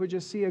see Him, if we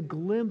just see a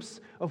glimpse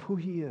of who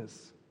He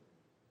is.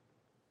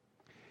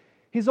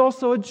 He's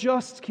also a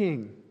just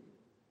king.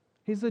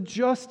 He's a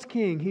just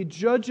king. He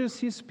judges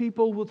His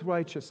people with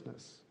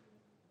righteousness.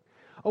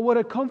 Oh, what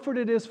a comfort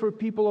it is for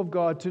people of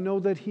God to know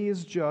that He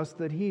is just,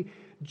 that He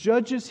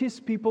judges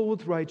His people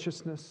with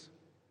righteousness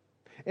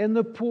and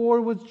the poor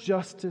with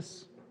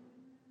justice.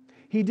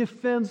 He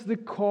defends the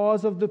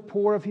cause of the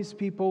poor of His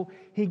people.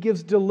 He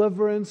gives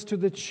deliverance to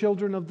the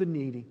children of the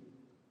needy.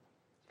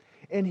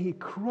 And He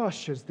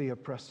crushes the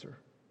oppressor.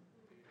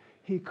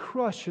 He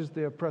crushes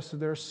the oppressor.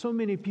 There are so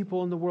many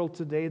people in the world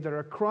today that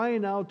are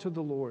crying out to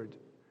the Lord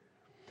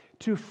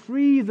to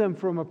free them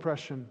from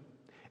oppression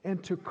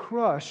and to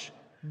crush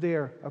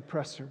their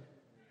oppressor.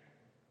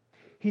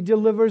 He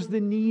delivers the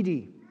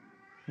needy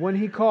when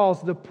He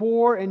calls, the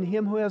poor and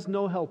him who has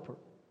no helper.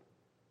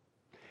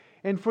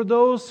 And for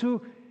those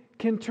who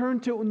can turn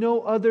to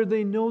no other,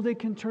 they know they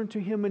can turn to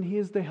Him, and He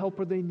is the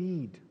helper they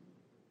need.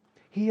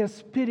 He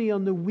has pity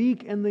on the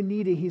weak and the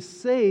needy. He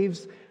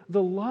saves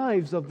the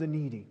lives of the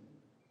needy.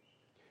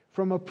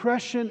 From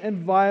oppression and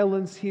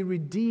violence, He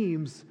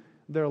redeems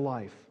their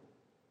life.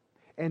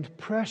 And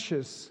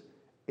precious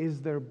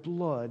is their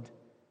blood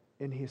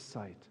in His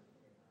sight.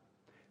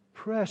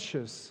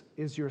 Precious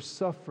is your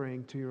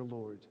suffering to your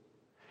Lord.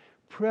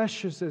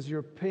 Precious is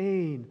your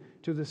pain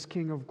to this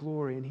King of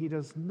glory, and He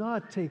does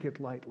not take it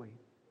lightly.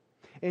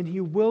 And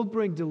He will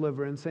bring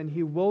deliverance, and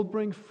He will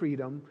bring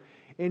freedom,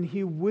 and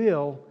He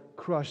will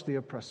crush the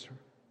oppressor.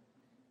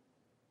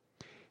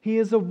 He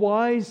is a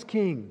wise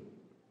king.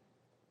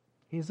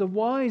 He is a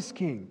wise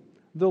king.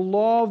 The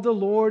law of the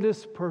Lord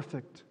is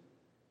perfect,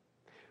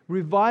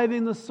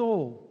 reviving the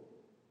soul.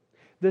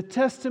 The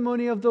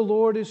testimony of the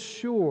Lord is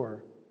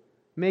sure,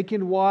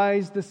 making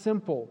wise the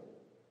simple.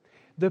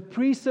 The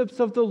precepts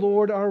of the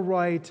Lord are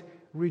right,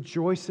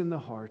 rejoice in the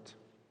heart.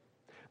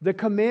 The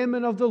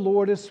commandment of the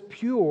Lord is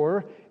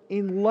pure,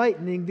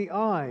 enlightening the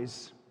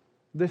eyes.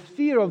 The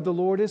fear of the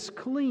Lord is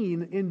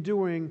clean,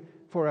 enduring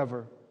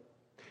forever.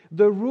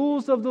 The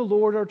rules of the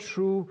Lord are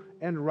true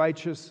and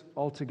righteous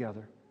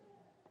altogether.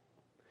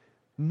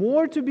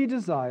 More to be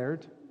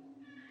desired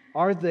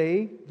are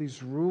they,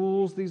 these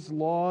rules, these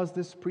laws,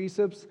 these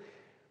precepts,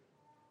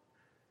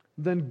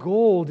 than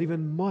gold,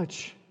 even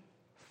much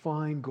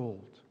fine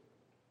gold.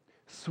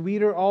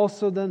 Sweeter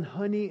also than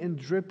honey and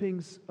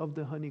drippings of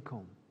the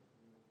honeycomb.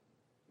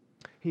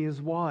 He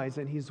is wise,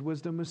 and His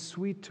wisdom is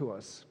sweet to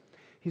us.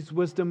 His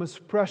wisdom is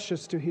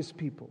precious to His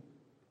people.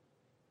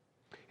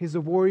 He's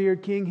a warrior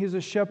king. He's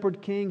a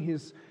shepherd king.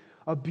 He's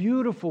a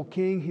beautiful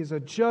king. He's a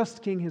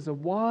just king. He's a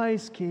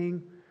wise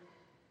king.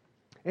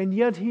 And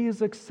yet He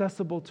is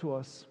accessible to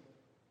us.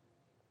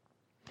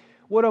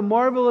 What a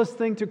marvelous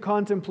thing to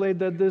contemplate,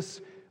 that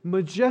this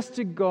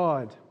majestic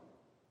God,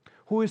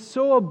 who is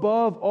so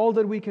above all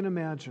that we can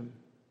imagine,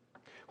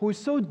 who is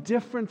so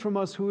different from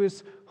us, who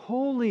is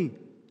holy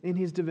in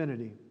His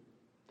divinity,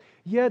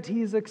 yet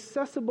He is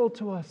accessible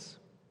to us.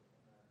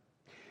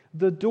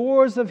 The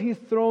doors of His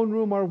throne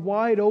room are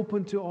wide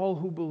open to all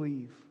who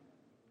believe.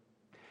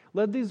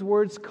 Let these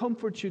words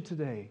comfort you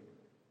today.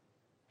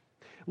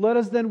 Let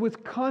us then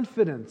with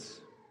confidence,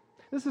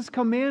 this is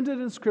commanded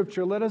in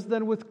Scripture, let us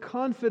then with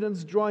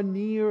confidence draw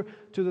near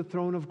to the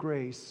throne of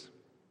grace.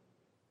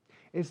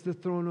 It's the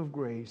throne of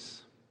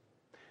grace.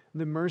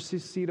 The mercy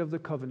seat of the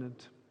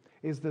covenant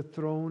is the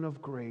throne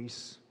of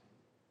grace,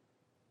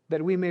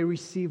 that we may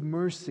receive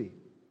mercy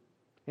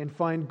and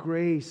find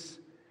grace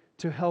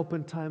to help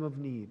in time of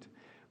need.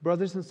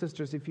 Brothers and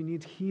sisters, if you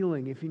need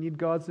healing, if you need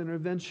God's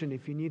intervention,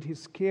 if you need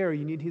His care,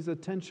 you need His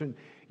attention,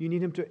 you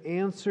need Him to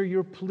answer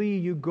your plea,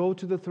 you go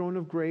to the throne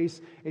of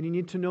grace, and you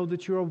need to know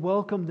that you are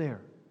welcome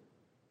there.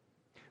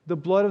 The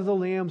blood of the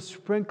Lamb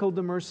sprinkled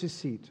the mercy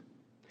seat.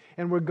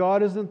 And where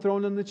God is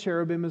enthroned on the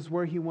cherubim is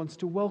where He wants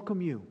to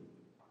welcome you.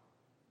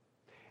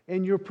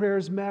 And your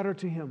prayers matter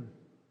to Him.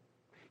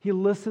 He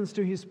listens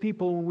to His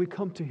people when we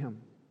come to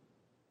Him.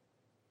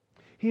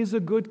 He is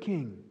a good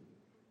King.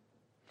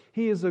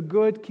 He is a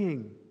good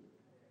King.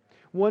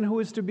 One who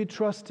is to be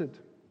trusted.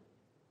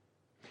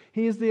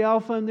 He is the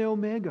Alpha and the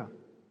Omega.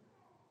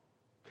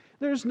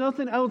 There's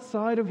nothing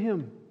outside of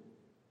Him.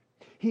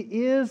 He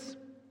is,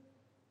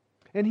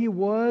 and He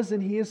was,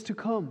 and He is to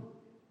come.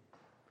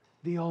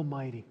 The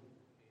Almighty.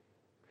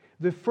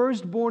 The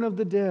firstborn of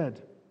the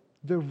dead.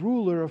 The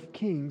ruler of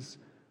kings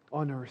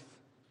on earth.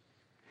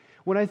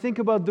 When I think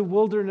about the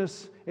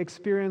wilderness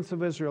experience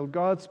of Israel,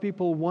 God's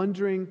people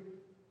wandering,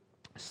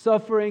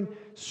 suffering,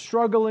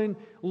 struggling,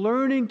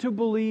 learning to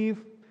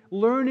believe,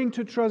 learning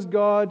to trust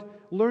God,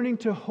 learning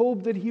to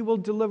hope that He will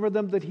deliver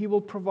them, that He will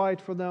provide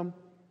for them.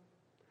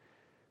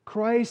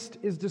 Christ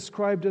is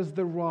described as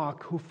the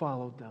rock who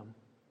followed them.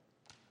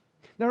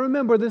 Now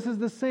remember, this is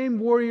the same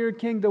warrior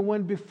king that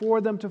went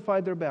before them to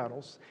fight their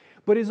battles,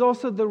 but He's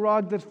also the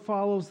rock that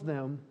follows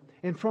them,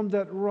 and from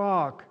that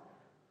rock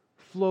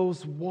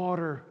flows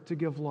water to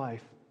give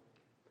life.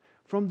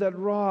 From that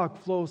rock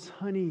flows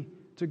honey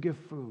to give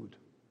food.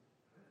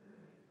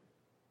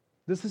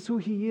 This is who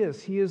He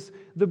is. He is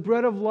the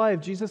bread of life.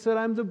 Jesus said,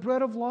 "I'm the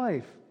bread of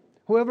life.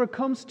 Whoever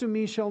comes to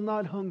me shall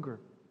not hunger."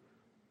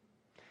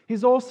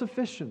 He's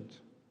all-sufficient.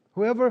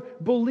 Whoever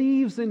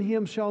believes in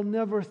Him shall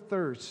never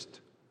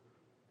thirst.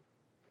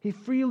 He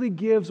freely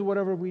gives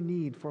whatever we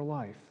need for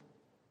life.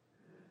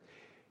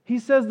 He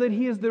says that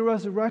He is the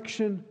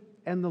resurrection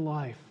and the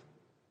life.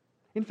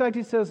 In fact,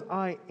 He says,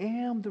 "I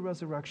am the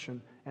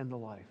resurrection and the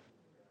life."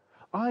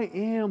 I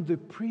am the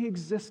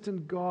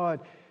pre-existent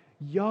God,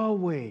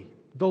 Yahweh,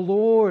 the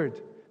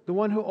Lord, the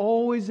one who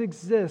always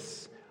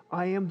exists.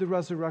 I am the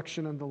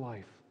resurrection and the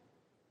life.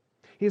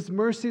 His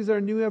mercies are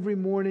new every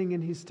morning,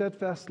 and His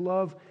steadfast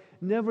love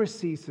never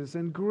ceases,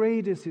 and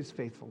great is His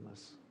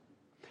faithfulness.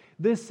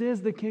 This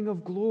is the King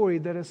of glory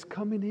that is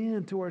coming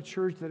into our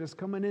church, that is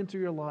coming into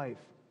your life.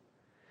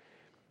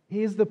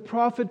 He is the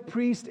prophet,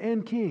 priest,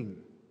 and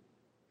king.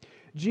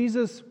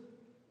 Jesus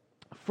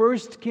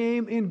first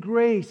came in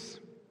grace,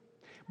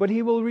 but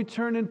He will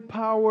return in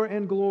power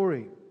and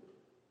glory.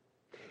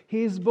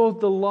 He is both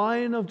the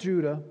Lion of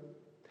Judah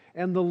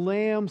and the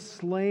Lamb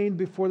slain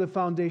before the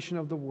foundation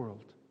of the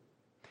world.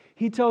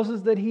 He tells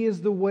us that He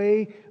is the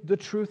way, the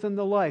truth, and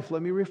the life.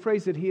 Let me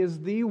rephrase it. He is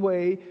the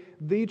way,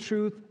 the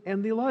truth,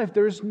 and the life.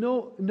 There is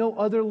no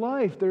other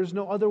life. There is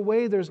no other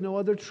way. There is no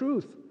other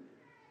truth.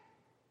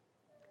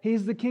 He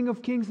is the King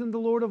of kings and the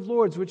Lord of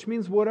lords, which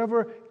means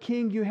whatever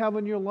king you have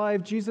in your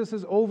life, Jesus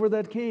is over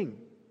that king.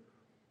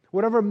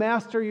 Whatever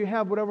master you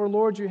have, whatever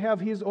lord you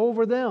have, He is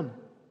over them.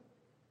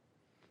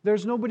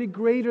 There's nobody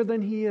greater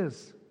than He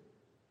is.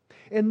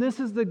 And this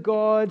is the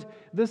God,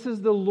 this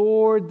is the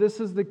Lord, this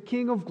is the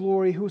King of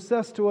glory who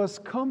says to us,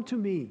 "Come to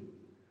me,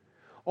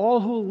 all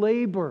who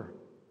labor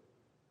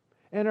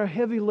and are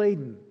heavy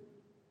laden,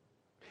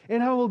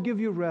 and I will give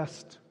you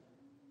rest.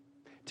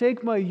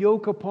 Take my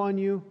yoke upon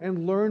you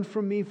and learn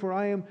from me, for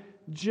I am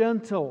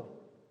gentle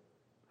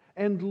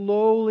and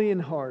lowly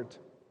in heart,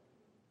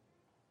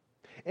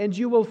 and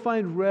you will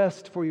find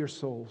rest for your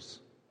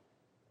souls.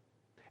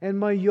 And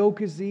my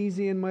yoke is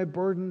easy and my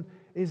burden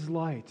is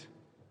light."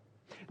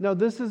 Now,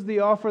 this is the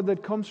offer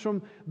that comes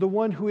from the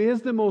one who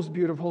is the most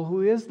beautiful,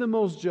 who is the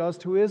most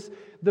just, who is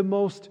the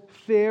most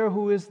fair,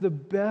 who is the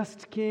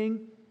best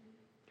king,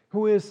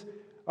 who is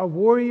a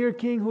warrior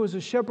king, who is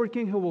a shepherd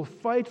king, who will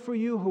fight for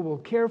you, who will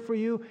care for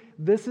you.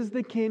 This is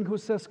the king who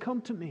says, "Come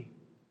to me.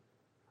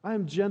 I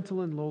am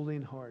gentle and lowly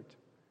in heart,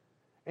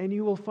 and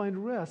you will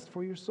find rest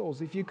for your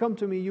souls." If you come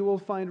to me, you will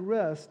find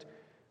rest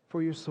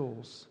for your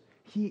souls.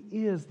 He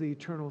is the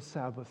eternal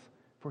Sabbath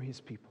for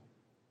His people.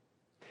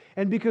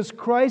 And because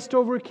Christ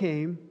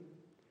overcame,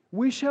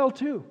 we shall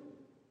too.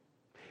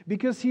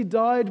 Because He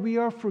died, we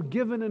are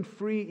forgiven and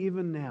free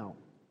even now.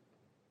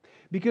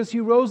 Because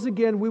He rose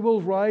again, we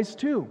will rise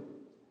too.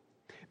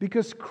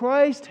 Because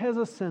Christ has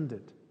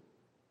ascended,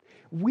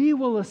 we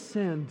will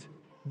ascend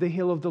the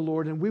hill of the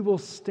Lord, and we will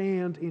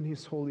stand in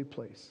His holy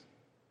place.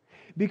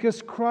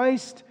 Because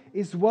Christ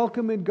is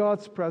welcome in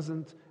God's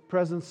presence,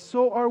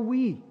 so are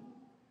we.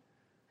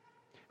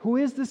 Who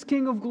is this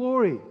King of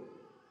glory?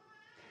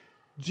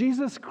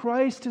 Jesus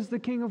Christ is the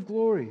King of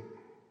glory.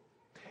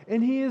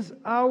 And He is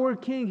our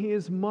King. He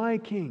is my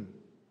King.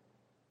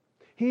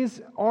 He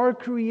is our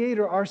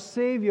Creator, our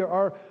Savior,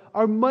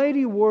 our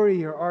mighty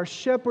warrior, our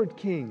shepherd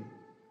King,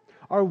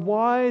 our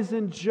wise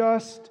and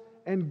just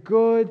and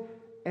good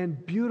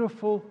and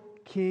beautiful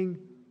King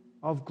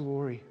of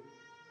glory.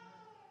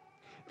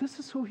 This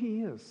is who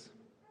He is.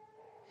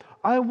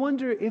 I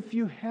wonder if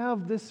you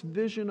have this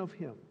vision of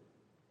Him.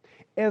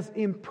 As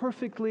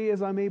imperfectly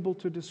as I'm able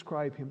to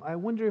describe Him, I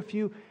wonder if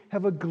you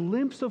have a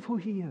glimpse of who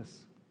He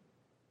is.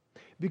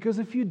 Because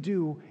if you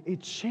do,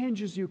 it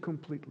changes you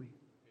completely.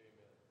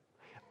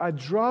 A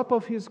drop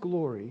of His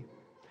glory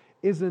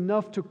is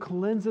enough to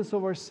cleanse us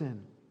of our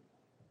sin.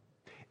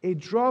 A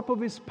drop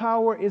of His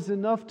power is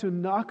enough to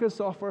knock us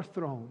off our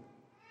throne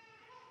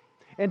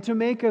and to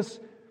make us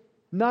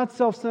not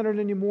self-centered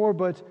anymore,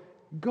 but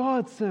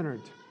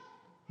God-centered,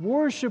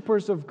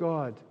 worshipers of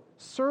God,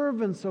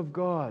 servants of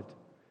God,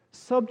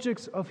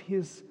 subjects of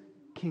His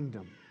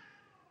kingdom.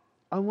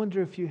 I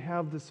wonder if you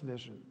have this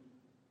vision.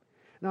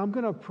 Now I'm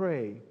going to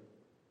pray,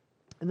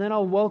 and then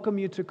I'll welcome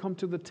you to come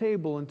to the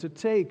table and to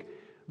take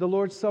the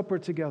Lord's Supper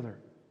together.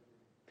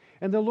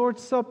 And the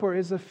Lord's Supper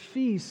is a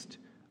feast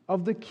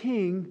of the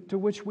King to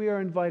which we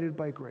are invited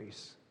by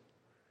grace.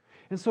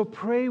 And so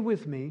pray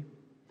with me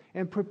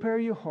and prepare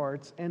your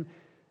hearts and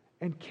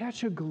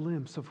catch a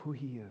glimpse of who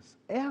He is,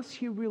 as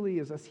He really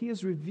is, as He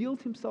has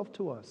revealed Himself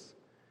to us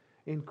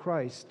in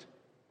Christ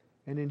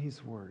and in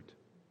His Word.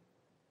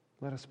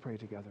 Let us pray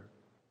together.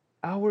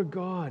 Our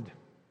God,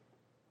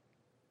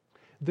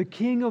 the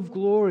King of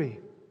glory,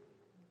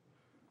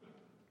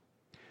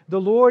 the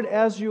Lord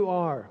as you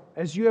are,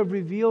 as you have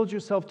revealed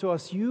yourself to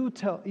us, you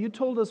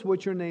told us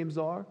what your names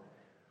are.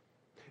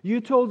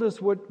 You told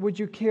us what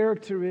your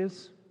character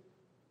is.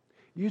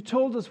 You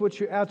told us what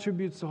your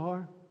attributes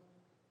are.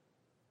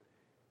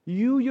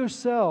 You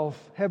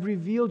yourself have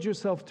revealed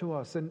yourself to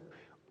us. And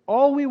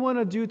all we want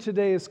to do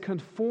today is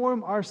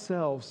conform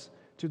ourselves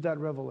to that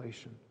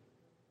revelation.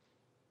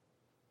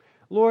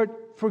 Lord,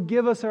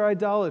 forgive us our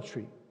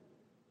idolatry,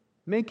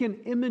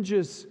 making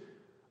images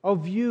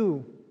of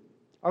you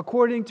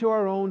according to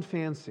our own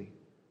fancy,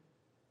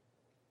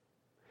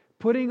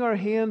 putting our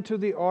hand to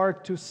the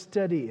ark to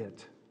steady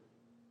it,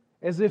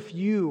 as if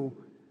you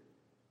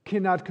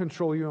cannot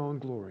control your own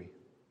glory.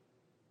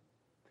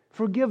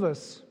 Forgive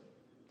us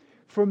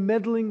for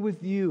meddling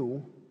with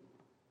you,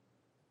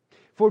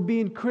 for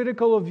being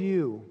critical of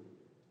you,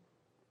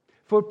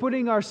 for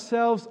putting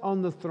ourselves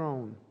on the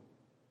throne.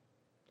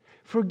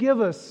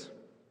 Forgive us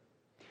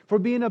for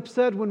being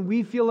upset when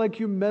we feel like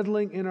you're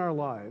meddling in our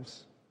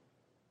lives.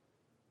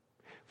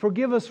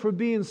 Forgive us for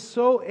being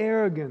so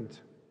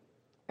arrogant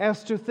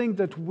as to think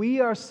that we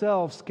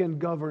ourselves can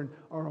govern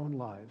our own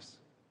lives.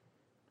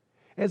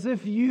 As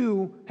if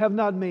you have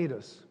not made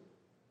us.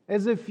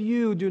 As if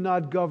you do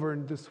not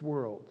govern this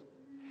world.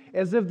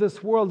 As if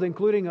this world,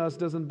 including us,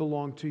 doesn't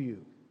belong to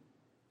you.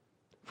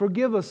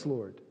 Forgive us,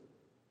 Lord.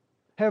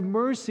 Have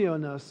mercy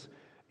on us,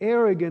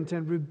 arrogant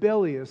and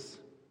rebellious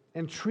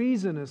and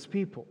treasonous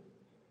people.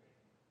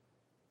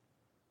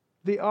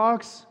 The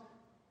ox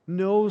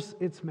knows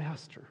its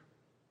master.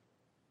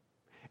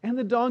 And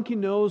the donkey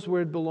knows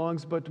where it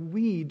belongs, but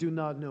we do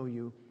not know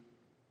you.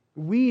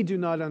 We do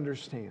not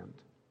understand.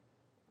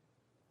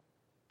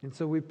 And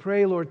so we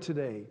pray, Lord,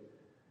 today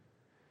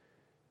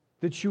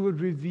that you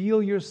would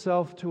reveal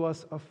yourself to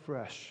us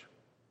afresh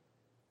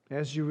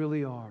as you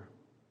really are.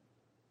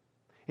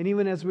 And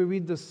even as we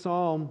read the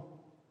psalm,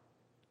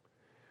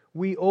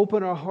 we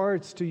open our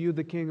hearts to you,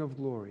 the King of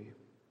glory.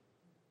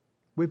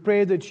 We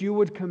pray that you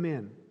would come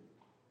in.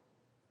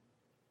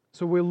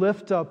 So we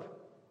lift up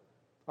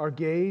our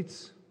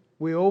gates,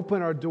 we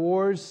open our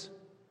doors,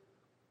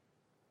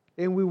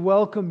 and we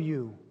welcome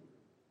you,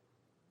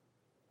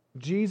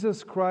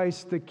 Jesus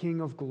Christ, the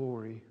King of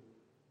glory.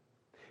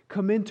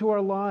 Come into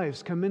our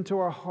lives, come into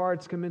our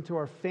hearts, come into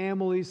our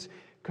families,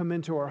 come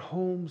into our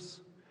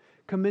homes,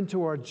 come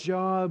into our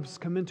jobs,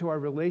 come into our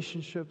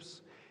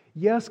relationships.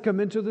 Yes, come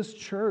into this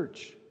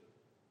church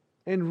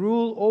and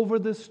rule over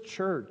this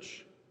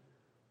church.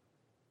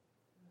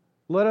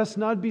 Let us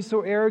not be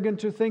so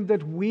arrogant to think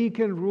that we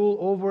can rule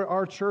over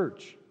our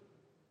church.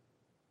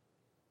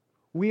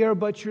 We are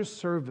but your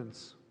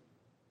servants,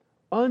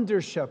 under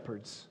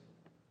shepherds,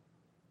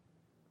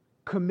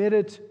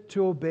 committed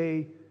to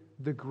obey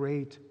the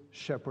great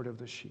shepherd of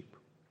the sheep.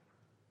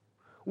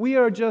 We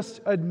are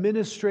just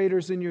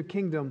administrators in your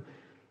kingdom,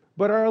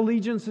 but our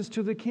allegiance is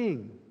to the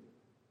King,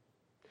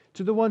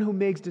 to the one who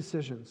makes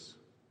decisions,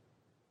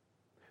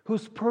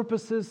 whose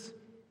purposes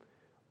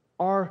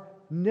are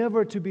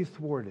never to be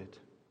thwarted,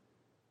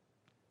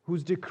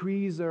 whose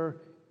decrees are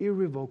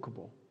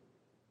irrevocable.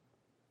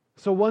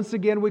 So once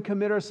again, we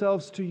commit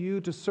ourselves to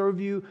you, to serve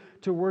you,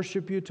 to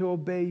worship you, to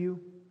obey you.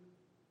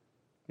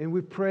 And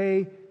we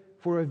pray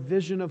for a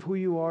vision of who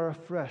you are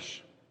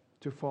afresh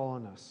to fall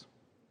on us.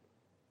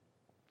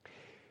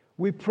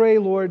 We pray,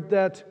 Lord,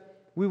 that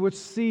we would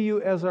see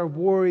you as our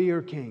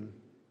warrior king,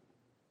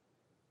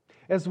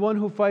 as one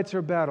who fights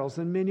our battles.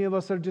 And many of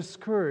us are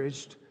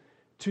discouraged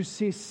to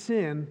see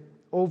sin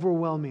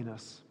overwhelming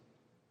us,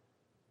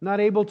 not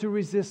able to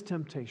resist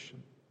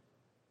temptation.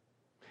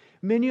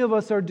 Many of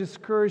us are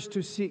discouraged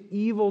to see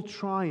evil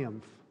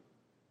triumph.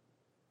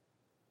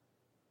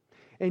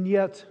 And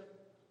yet,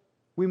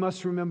 we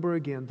must remember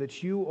again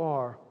that you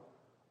are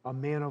a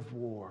man of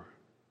war,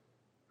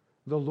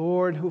 the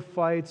Lord who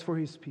fights for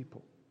His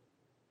people.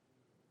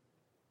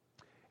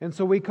 And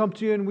so we come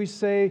to you and we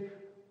say,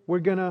 we're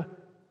going to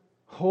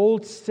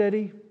hold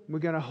steady, we're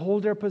going to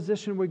hold our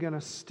position, we're going to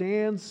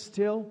stand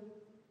still,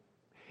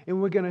 and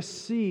we're going to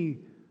see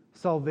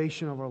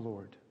salvation of our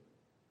Lord.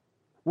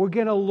 We're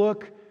going to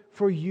look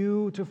for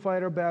you to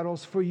fight our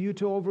battles, for you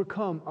to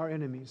overcome our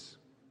enemies.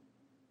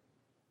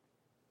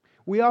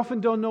 We often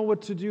don't know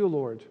what to do,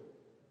 Lord,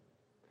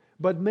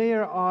 but may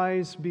our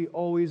eyes be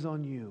always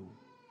on you.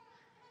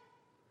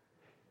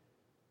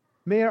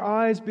 May our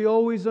eyes be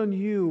always on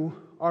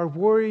you, our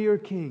warrior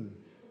King,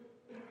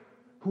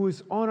 who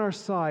is on our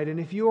side. And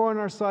if you are on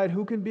our side,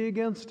 who can be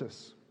against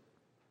us?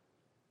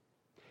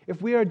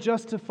 If we are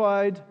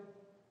justified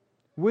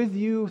with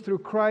you through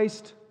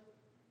Christ,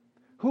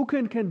 who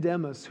can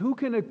condemn us? Who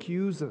can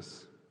accuse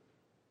us?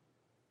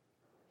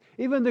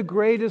 Even the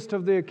greatest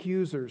of the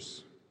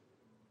accusers,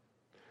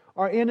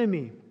 our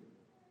enemy,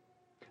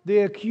 the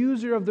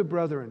accuser of the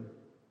brethren,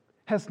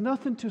 has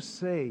nothing to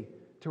say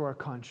to our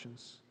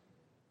conscience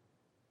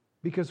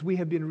because we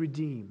have been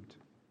redeemed,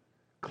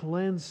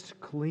 cleansed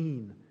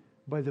clean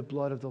by the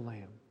blood of the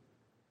Lamb.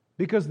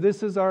 Because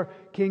this is our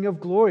King of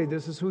glory.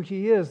 This is who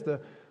He is, the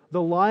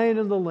Lion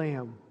and the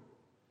Lamb,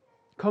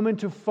 coming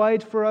to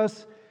fight for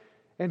us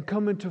and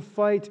coming to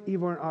fight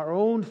even our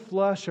own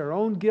flesh, our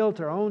own guilt,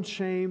 our own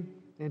shame,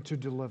 and to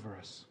deliver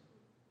us.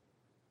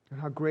 And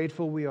how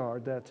grateful we are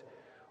that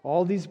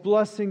all these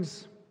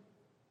blessings,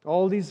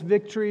 all these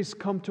victories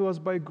come to us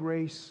by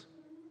grace,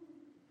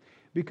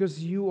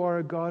 because you are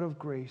a God of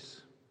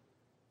grace,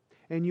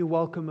 and you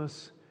welcome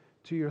us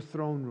to your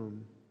throne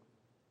room,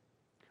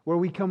 where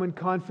we come in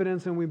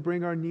confidence and we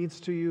bring our needs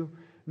to you,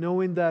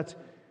 knowing that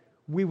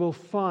we will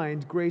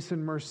find grace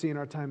and mercy in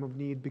our time of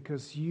need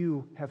because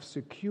you have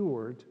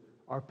secured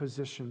our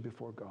position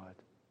before God.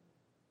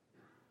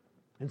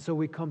 And so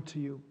we come to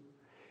you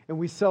and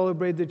we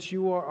celebrate that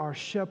you are our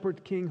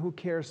shepherd king who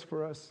cares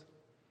for us,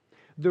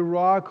 the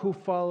rock who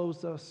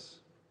follows us,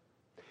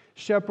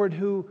 shepherd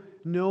who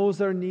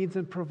knows our needs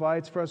and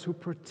provides for us, who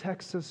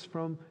protects us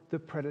from the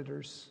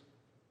predators.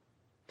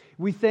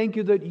 We thank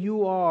you that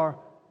you are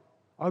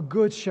a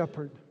good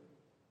shepherd,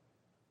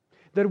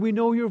 that we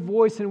know your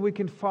voice and we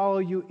can follow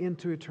you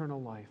into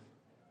eternal life.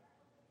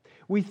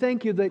 We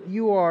thank you that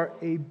you are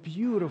a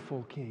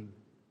beautiful King.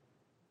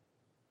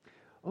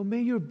 Oh,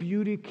 may your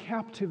beauty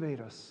captivate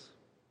us.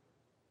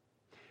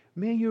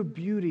 May your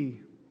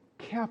beauty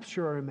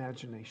capture our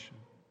imagination.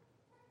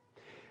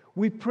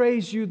 We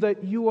praise you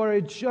that you are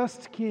a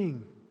just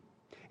King,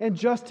 and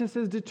justice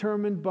is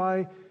determined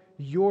by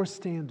your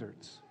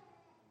standards.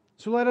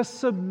 So let us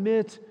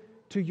submit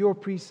to your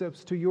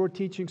precepts, to your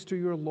teachings, to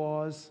your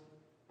laws,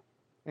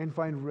 and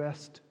find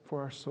rest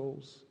for our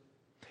souls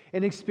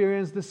and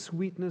experience the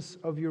sweetness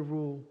of your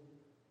rule.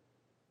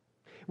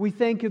 We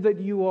thank you that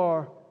you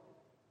are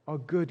a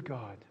good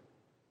God.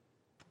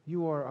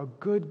 You are a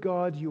good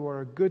God, you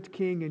are a good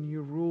King, and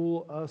you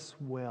rule us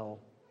well.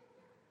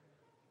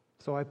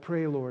 So I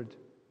pray, Lord,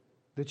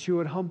 that you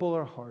would humble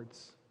our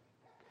hearts,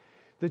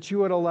 that you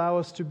would allow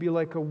us to be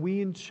like a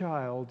weaned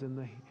child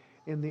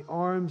in the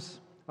arms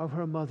of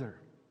her mother,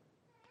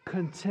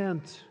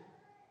 content,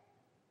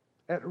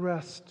 at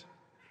rest,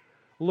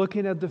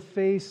 looking at the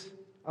face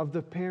of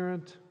the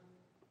parent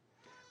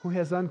who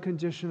has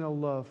unconditional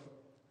love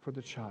for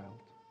the child.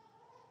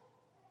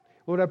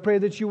 Lord, I pray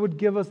that you would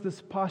give us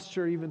this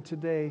posture even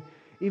today,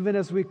 even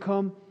as we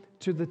come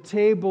to the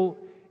table,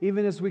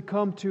 even as we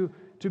come to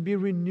be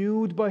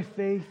renewed by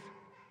faith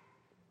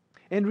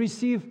and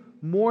receive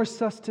more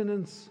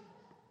sustenance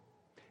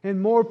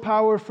and more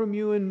power from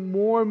you and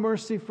more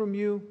mercy from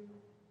you.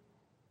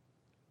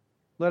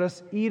 Let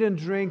us eat and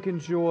drink in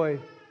joy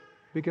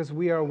because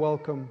we are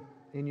welcome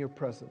in your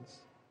presence.